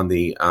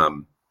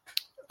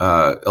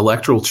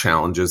electoral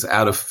challenges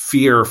out of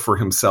fear for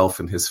himself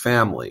and his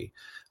family.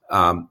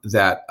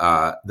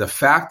 That the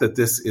fact that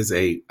this is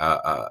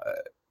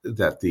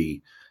that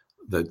the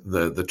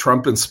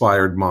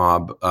Trump-inspired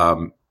mob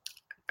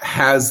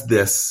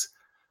has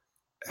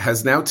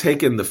now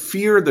taken the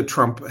fear that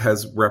Trump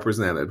has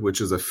represented,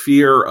 which is a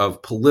fear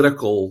of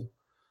political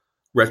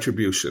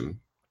retribution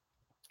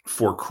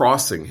for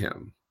crossing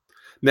him,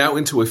 now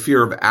into a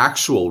fear of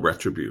actual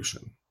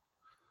retribution,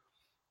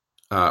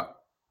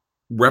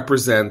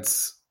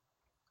 represents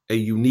a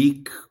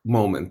unique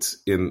moment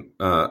in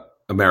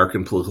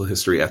American political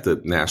history at the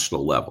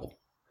national level.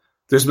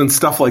 There's been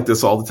stuff like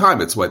this all the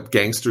time. It's what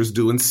gangsters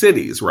do in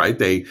cities, right?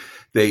 They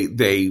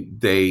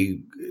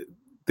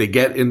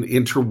get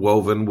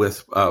interwoven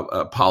with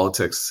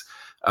politics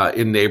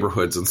in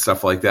neighborhoods and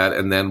stuff like that.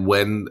 And then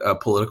when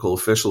political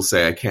officials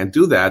say, I can't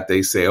do that,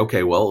 they say,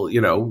 okay, well,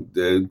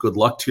 good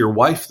luck to your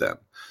wife then.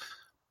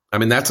 I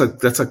mean, that's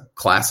a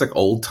classic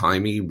old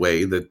timey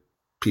way that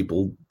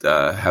people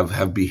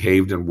have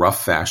behaved in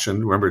rough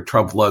fashion. Remember,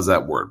 Trump loves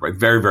that word, right?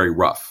 Very, very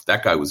rough.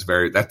 That guy was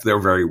they're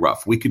very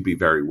rough. We could be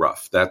very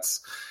rough.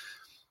 That's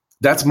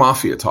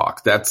mafia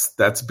talk.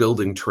 That's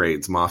building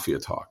trades mafia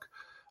talk.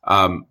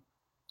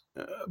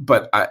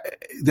 But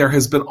there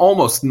has been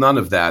almost none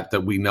of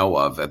that we know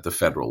of at the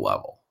federal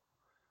level.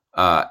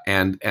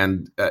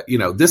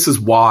 This is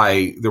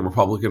why the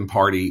Republican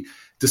Party,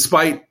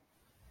 despite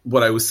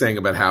what I was saying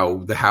about how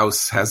the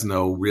House has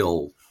no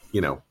real,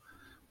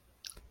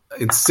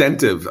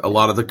 incentive, a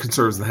lot of the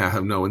conservatives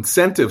have no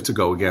incentive to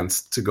go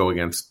against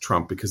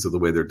Trump because of the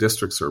way their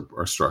districts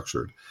are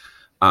structured.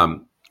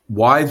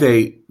 Why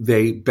they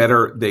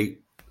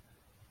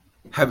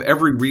have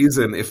every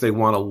reason, if they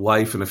want a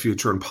life and a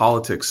future in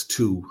politics,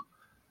 to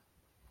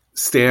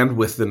stand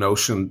with the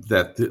notion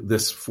that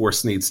this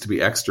force needs to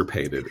be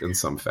extirpated in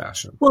some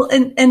fashion. Well,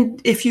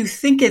 and if you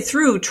think it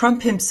through,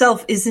 Trump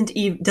himself doesn't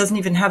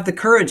even have the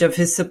courage of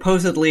his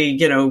supposedly,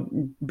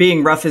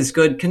 being rough is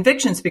good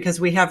convictions,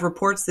 because we have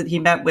reports that he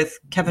met with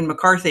Kevin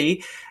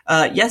McCarthy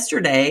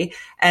yesterday,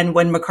 and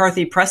when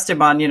McCarthy pressed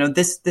him on,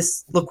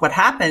 this look what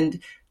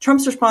happened,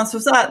 Trump's response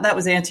was that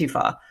was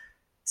Antifa.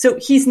 So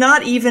he's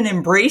not even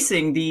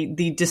embracing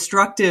the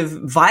destructive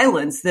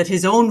violence that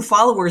his own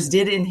followers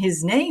did in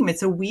his name.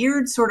 It's a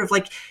weird sort of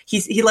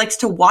he likes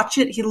to watch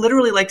it. He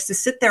literally likes to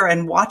sit there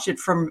and watch it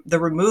from the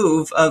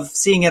remove of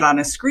seeing it on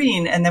a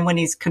screen. And then when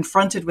he's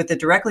confronted with it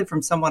directly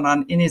from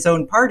someone in his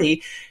own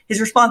party,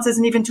 his response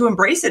isn't even to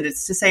embrace it.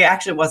 It's to say,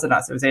 actually, it wasn't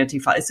us. It was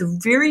Antifa. It's a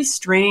very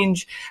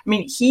strange.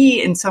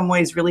 He in some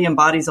ways really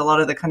embodies a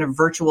lot of the kind of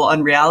virtual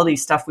unreality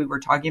stuff we were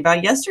talking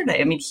about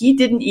yesterday. He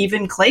didn't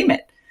even claim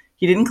it.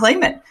 He didn't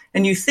claim it.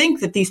 And you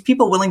think that these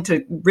people willing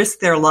to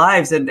risk their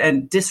lives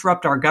and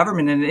disrupt our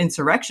government in an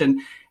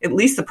insurrection, at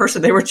least the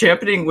person they were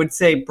championing would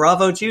say,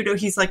 bravo, Judo.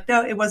 He's like,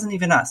 no, it wasn't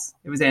even us.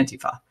 It was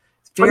Antifa.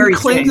 He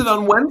claimed it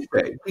on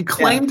Wednesday. He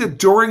claimed it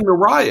during the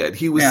riot.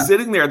 He was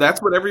sitting there.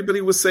 That's what everybody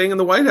was saying in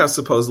the White House,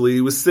 supposedly.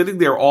 He was sitting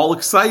there all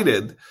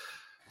excited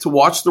to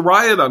watch the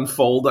riot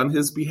unfold on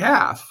his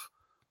behalf.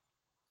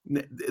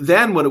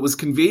 Then when it was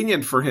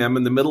convenient for him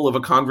in the middle of a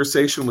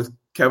conversation with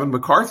Kevin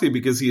McCarthy,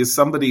 because he is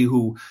somebody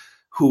who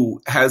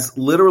has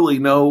literally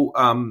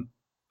no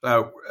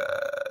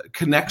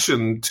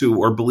connection to,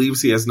 or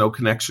believes he has no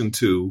connection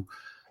to,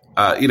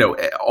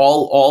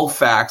 all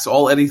facts,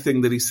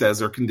 anything that he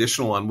says are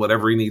conditional on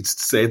whatever he needs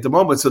to say at the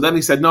moment. So then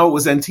he said, no, it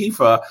was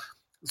Antifa,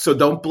 so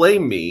don't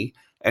blame me.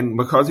 And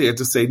McCarthy had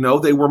to say, no,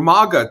 they were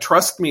MAGA.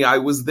 Trust me, I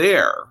was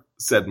there,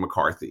 said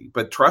McCarthy.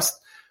 But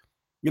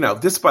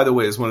this, by the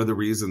way, is one of the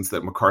reasons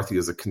that McCarthy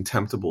is a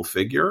contemptible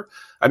figure.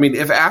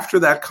 If after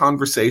that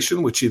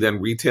conversation, which he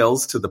then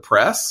retails to the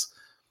press,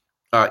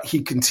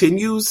 he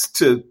continues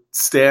to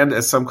stand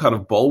as some kind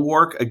of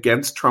bulwark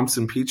against Trump's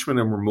impeachment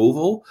and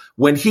removal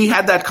when he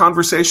had that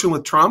conversation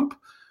with Trump,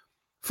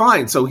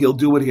 fine. So he'll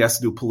do what he has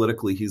to do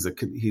politically. He's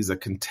a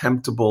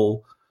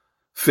contemptible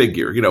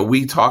figure.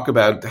 We talk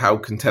about how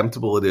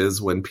contemptible it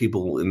is when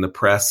people in the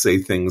press say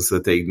things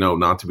that they know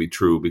not to be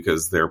true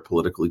because they're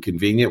politically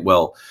convenient.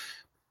 Well,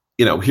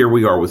 here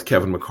we are with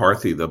Kevin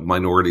McCarthy, the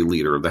minority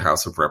leader of the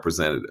House of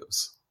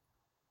Representatives.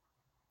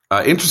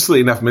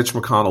 Interestingly enough, Mitch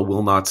McConnell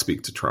will not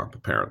speak to Trump.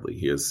 Apparently,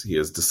 he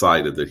has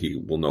decided that he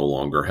will no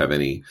longer have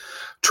any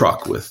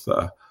truck with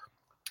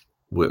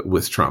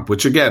Trump.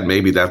 Which again,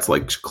 maybe that's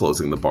like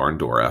closing the barn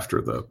door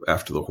after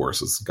the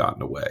horse has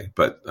gotten away.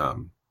 But I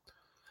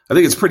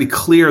think it's pretty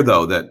clear,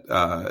 though, that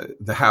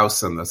the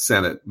House and the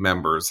Senate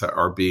members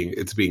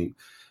it's being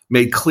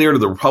made clear to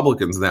the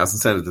Republicans in the House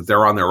and Senate that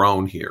they're on their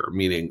own here.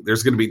 Meaning,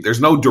 there's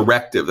no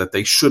directive that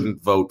they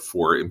shouldn't vote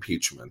for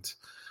impeachment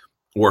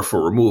or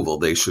for removal.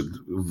 They should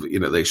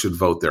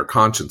vote their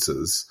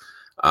consciences,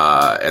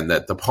 and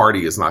that the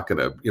party is not going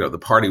to, the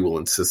party will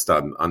insist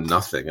on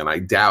nothing. And I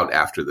doubt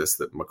after this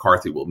that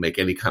McCarthy will make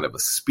any kind of a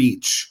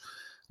speech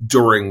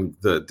during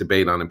the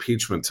debate on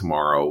impeachment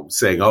tomorrow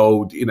saying,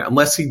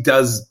 unless he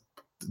does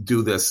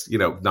do this,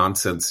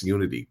 nonsense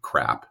unity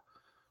crap,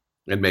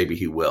 and maybe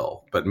he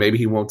will, but maybe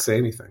he won't say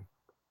anything.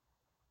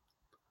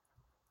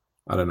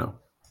 I don't know.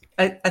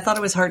 I thought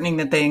it was heartening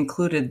that they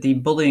included the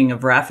bullying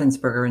of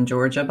Raffensperger in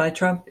Georgia by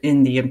Trump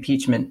in the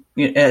impeachment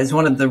as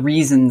one of the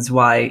reasons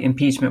why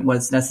impeachment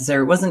was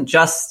necessary. It wasn't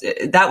just,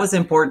 that was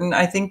important,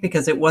 I think,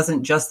 because it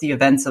wasn't just the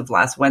events of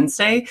last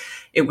Wednesday.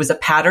 It was a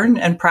pattern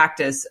and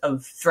practice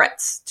of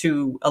threats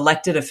to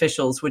elected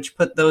officials, which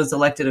put those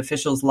elected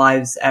officials'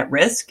 lives at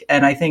risk.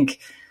 And I think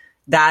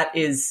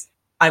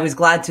I was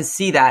glad to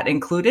see that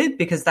included,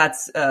 because that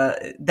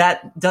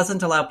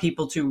doesn't allow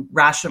people to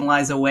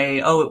rationalize away,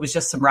 it was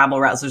just some rabble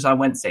rousers on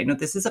Wednesday. No,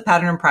 this is a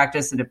pattern and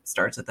practice, and it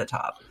starts at the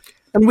top.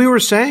 And we were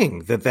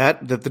saying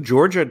that the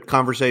Georgia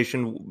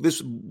conversation,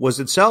 this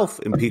was itself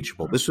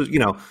impeachable. This was,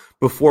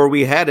 before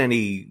we had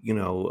any,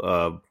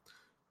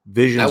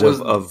 visions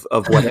of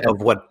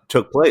what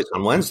took place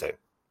on Wednesday.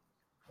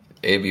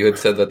 Abe, you had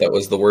said that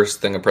was the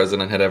worst thing a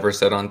president had ever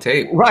said on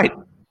tape. Right.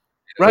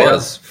 It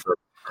was for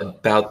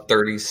about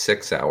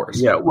 36 hours.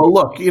 Yeah. Well,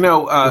 look,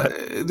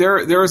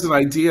 there is an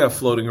idea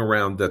floating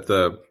around that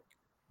the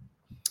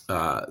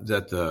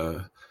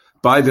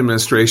Biden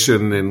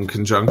administration, in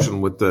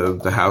conjunction with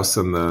the House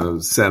and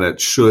the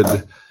Senate,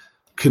 should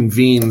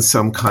convene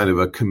some kind of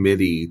a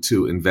committee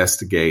to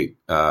investigate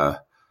the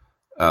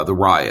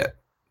riot,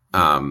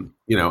 and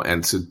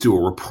to do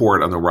a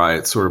report on the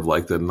riot, sort of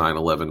like the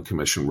 9/11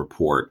 Commission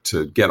report,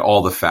 to get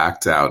all the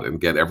facts out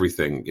and get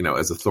everything,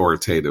 as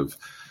authoritative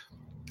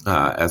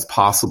as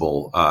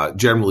possible.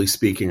 Generally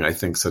speaking, I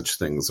think such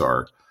things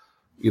are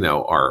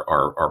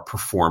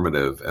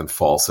performative and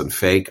false and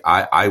fake.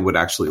 I would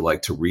actually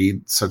like to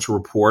read such a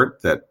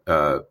report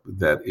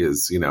that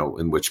is,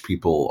 in which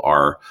people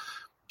are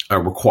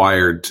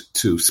required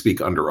to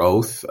speak under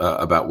oath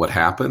about what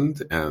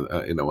happened, and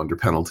under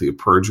penalty of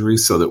perjury,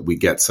 so that we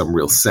get some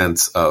real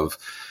sense of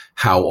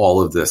how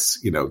all of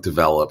this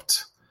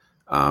developed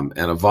and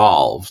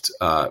evolved.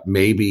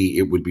 Maybe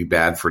it would be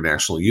bad for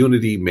national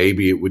unity.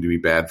 Maybe it would be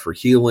bad for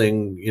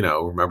healing.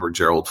 Remember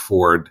Gerald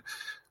Ford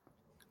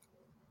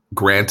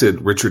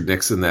granted Richard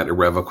Nixon that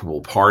irrevocable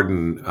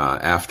pardon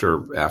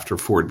after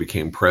Ford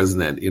became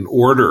president, in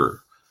order,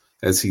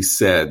 as he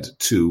said,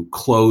 to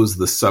close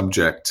the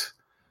subject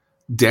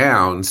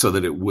down so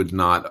that it would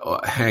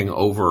not hang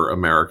over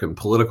American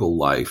political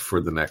life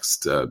for the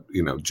next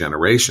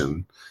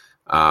generation.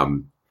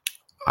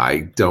 I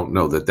don't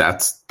know that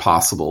that's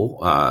possible,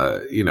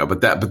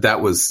 but that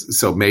was,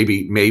 so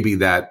maybe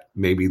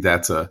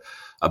that's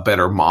a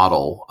better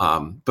model.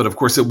 But of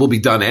course it will be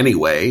done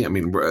anyway. I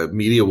mean,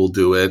 media will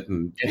do it.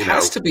 And it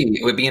has to be.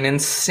 It would be an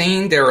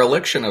insane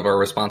dereliction of our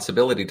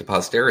responsibility to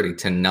posterity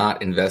to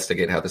not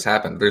investigate how this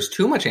happened. There's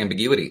too much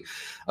ambiguity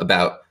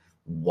about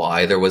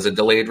why there was a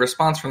delayed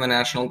response from the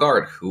National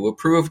Guard, who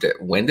approved it,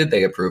 when did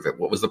they approve it,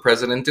 what was the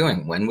president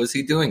doing, when was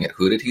he doing it,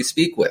 who did he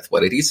speak with,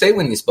 what did he say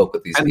when he spoke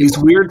with these people? These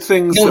weird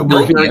things that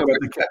we're hearing about.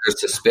 There's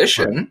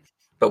suspicion,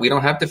 but we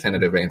don't have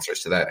definitive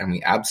answers to that, and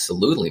we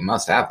absolutely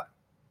must have it.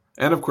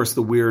 And of course,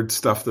 the weird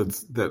stuff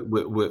with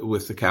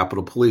the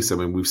Capitol Police. I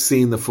mean, we've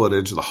seen the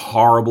footage, the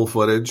horrible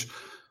footage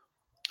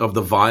of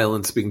the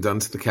violence being done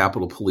to the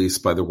Capitol Police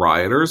by the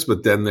rioters,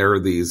 but then there are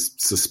these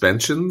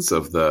suspensions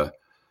of the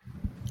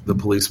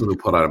policeman who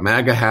put on a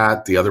MAGA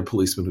hat, the other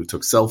policeman who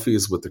took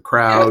selfies with the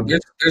crowd. Yeah,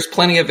 there's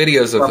plenty of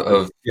videos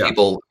of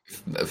people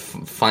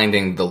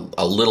finding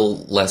a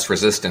little less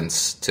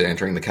resistance to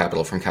entering the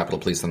Capitol from Capitol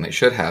Police than they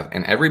should have.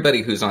 And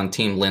everybody who's on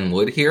Team Lin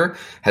Wood here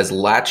has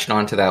latched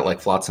onto that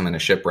like flotsam in a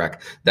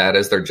shipwreck. That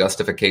is their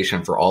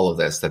justification for all of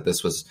this, that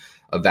this was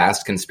a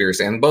vast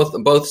conspiracy. And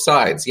both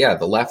sides,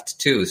 the left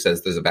too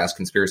says there's a vast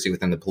conspiracy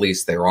within the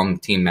police. They were on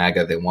Team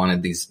MAGA. They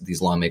wanted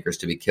these lawmakers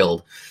to be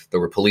killed. There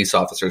were police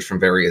officers from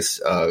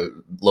various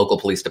local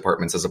police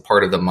departments as a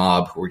part of the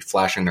mob who were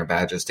flashing their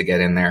badges to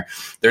get in there.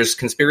 There's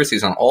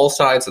conspiracies on all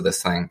sides of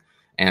this thing.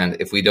 And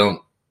if we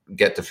don't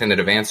get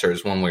definitive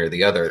answers one way or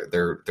the other,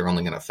 they're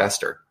only going to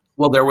fester.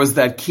 Well, there was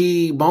that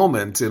key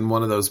moment in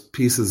one of those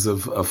pieces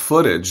of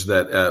footage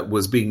that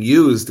was being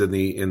used in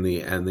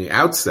the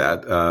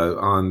outset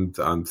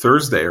on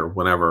Thursday or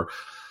whenever,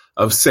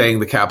 of saying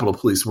the Capitol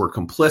Police were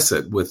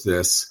complicit with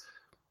this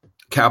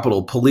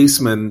Capitol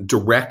policeman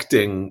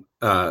directing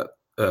the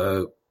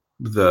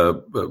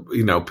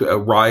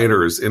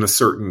rioters in a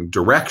certain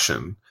direction,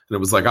 and it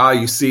was like,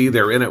 you see,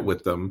 they're in it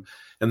with them,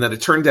 and then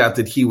it turned out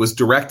that he was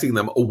directing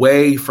them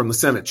away from the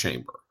Senate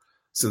chamber.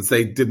 Since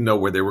they didn't know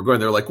where they were going,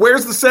 they're like,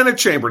 "Where's the Senate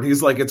chamber?" And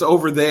he's like, "It's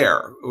over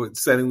there,"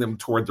 sending them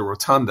toward the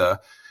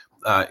rotunda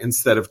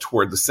instead of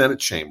toward the Senate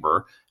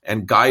chamber,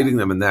 and guiding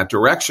them in that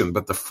direction.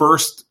 But the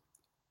first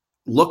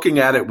looking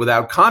at it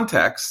without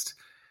context,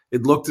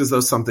 it looked as though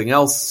something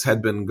else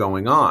had been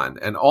going on.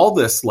 And all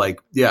this,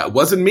 it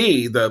wasn't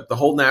me, the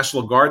whole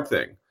National Guard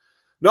thing.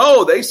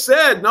 No, they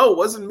said, no, it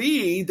wasn't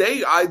me.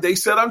 They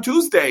said on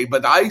Tuesday,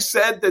 but I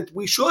said that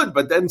we should,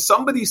 but then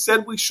somebody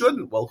said we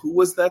shouldn't. Well, who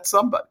was that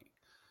somebody?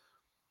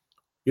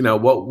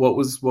 What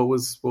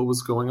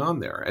was going on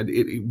there? And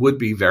it would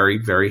be very,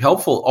 very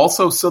helpful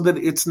also, so that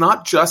it's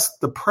not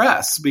just the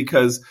press,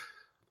 because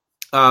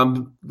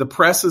the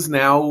press is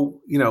now,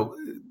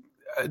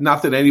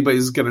 not that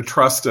anybody's going to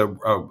trust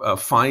a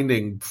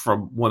finding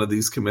from one of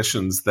these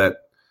commissions that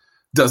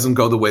doesn't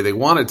go the way they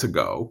want it to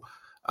go.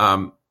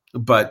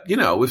 But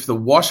if the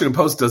Washington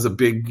Post does a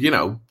big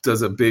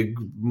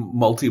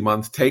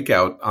multi-month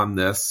takeout on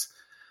this,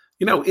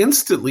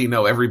 instantly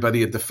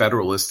everybody at the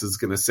Federalist is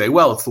going to say,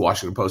 well, it's the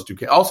Washington Post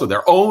UK. Also,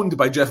 they're owned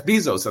by Jeff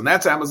Bezos, and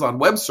that's Amazon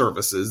Web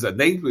Services, and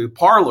they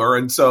Parler,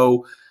 and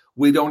so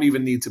we don't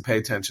even need to pay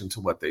attention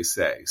to what they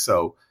say.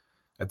 So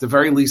at the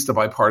very least, a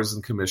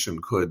bipartisan commission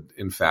could,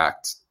 in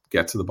fact,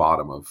 get to the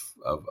bottom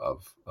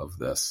of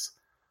this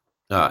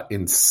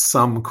in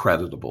some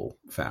creditable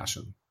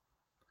fashion.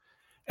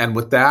 And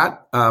with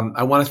that,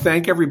 I want to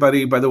thank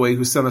everybody, by the way,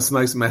 who sent us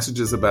nice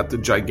messages about the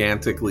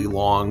gigantically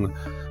long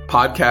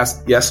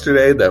podcast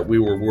yesterday that we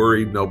were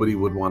worried nobody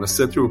would want to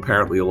sit through.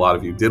 Apparently, a lot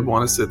of you did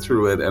want to sit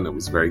through it, and it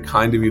was very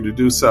kind of you to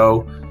do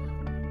so.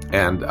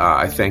 And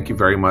I thank you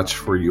very much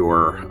for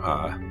your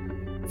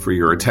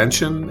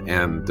attention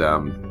and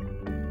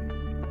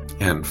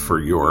for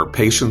your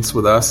patience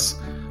with us.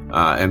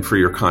 and for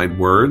your kind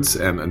words.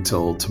 And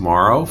until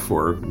tomorrow,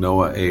 for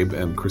Noah, Abe,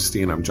 and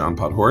Christine, I'm John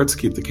Podhoretz.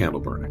 Keep the candle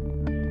burning.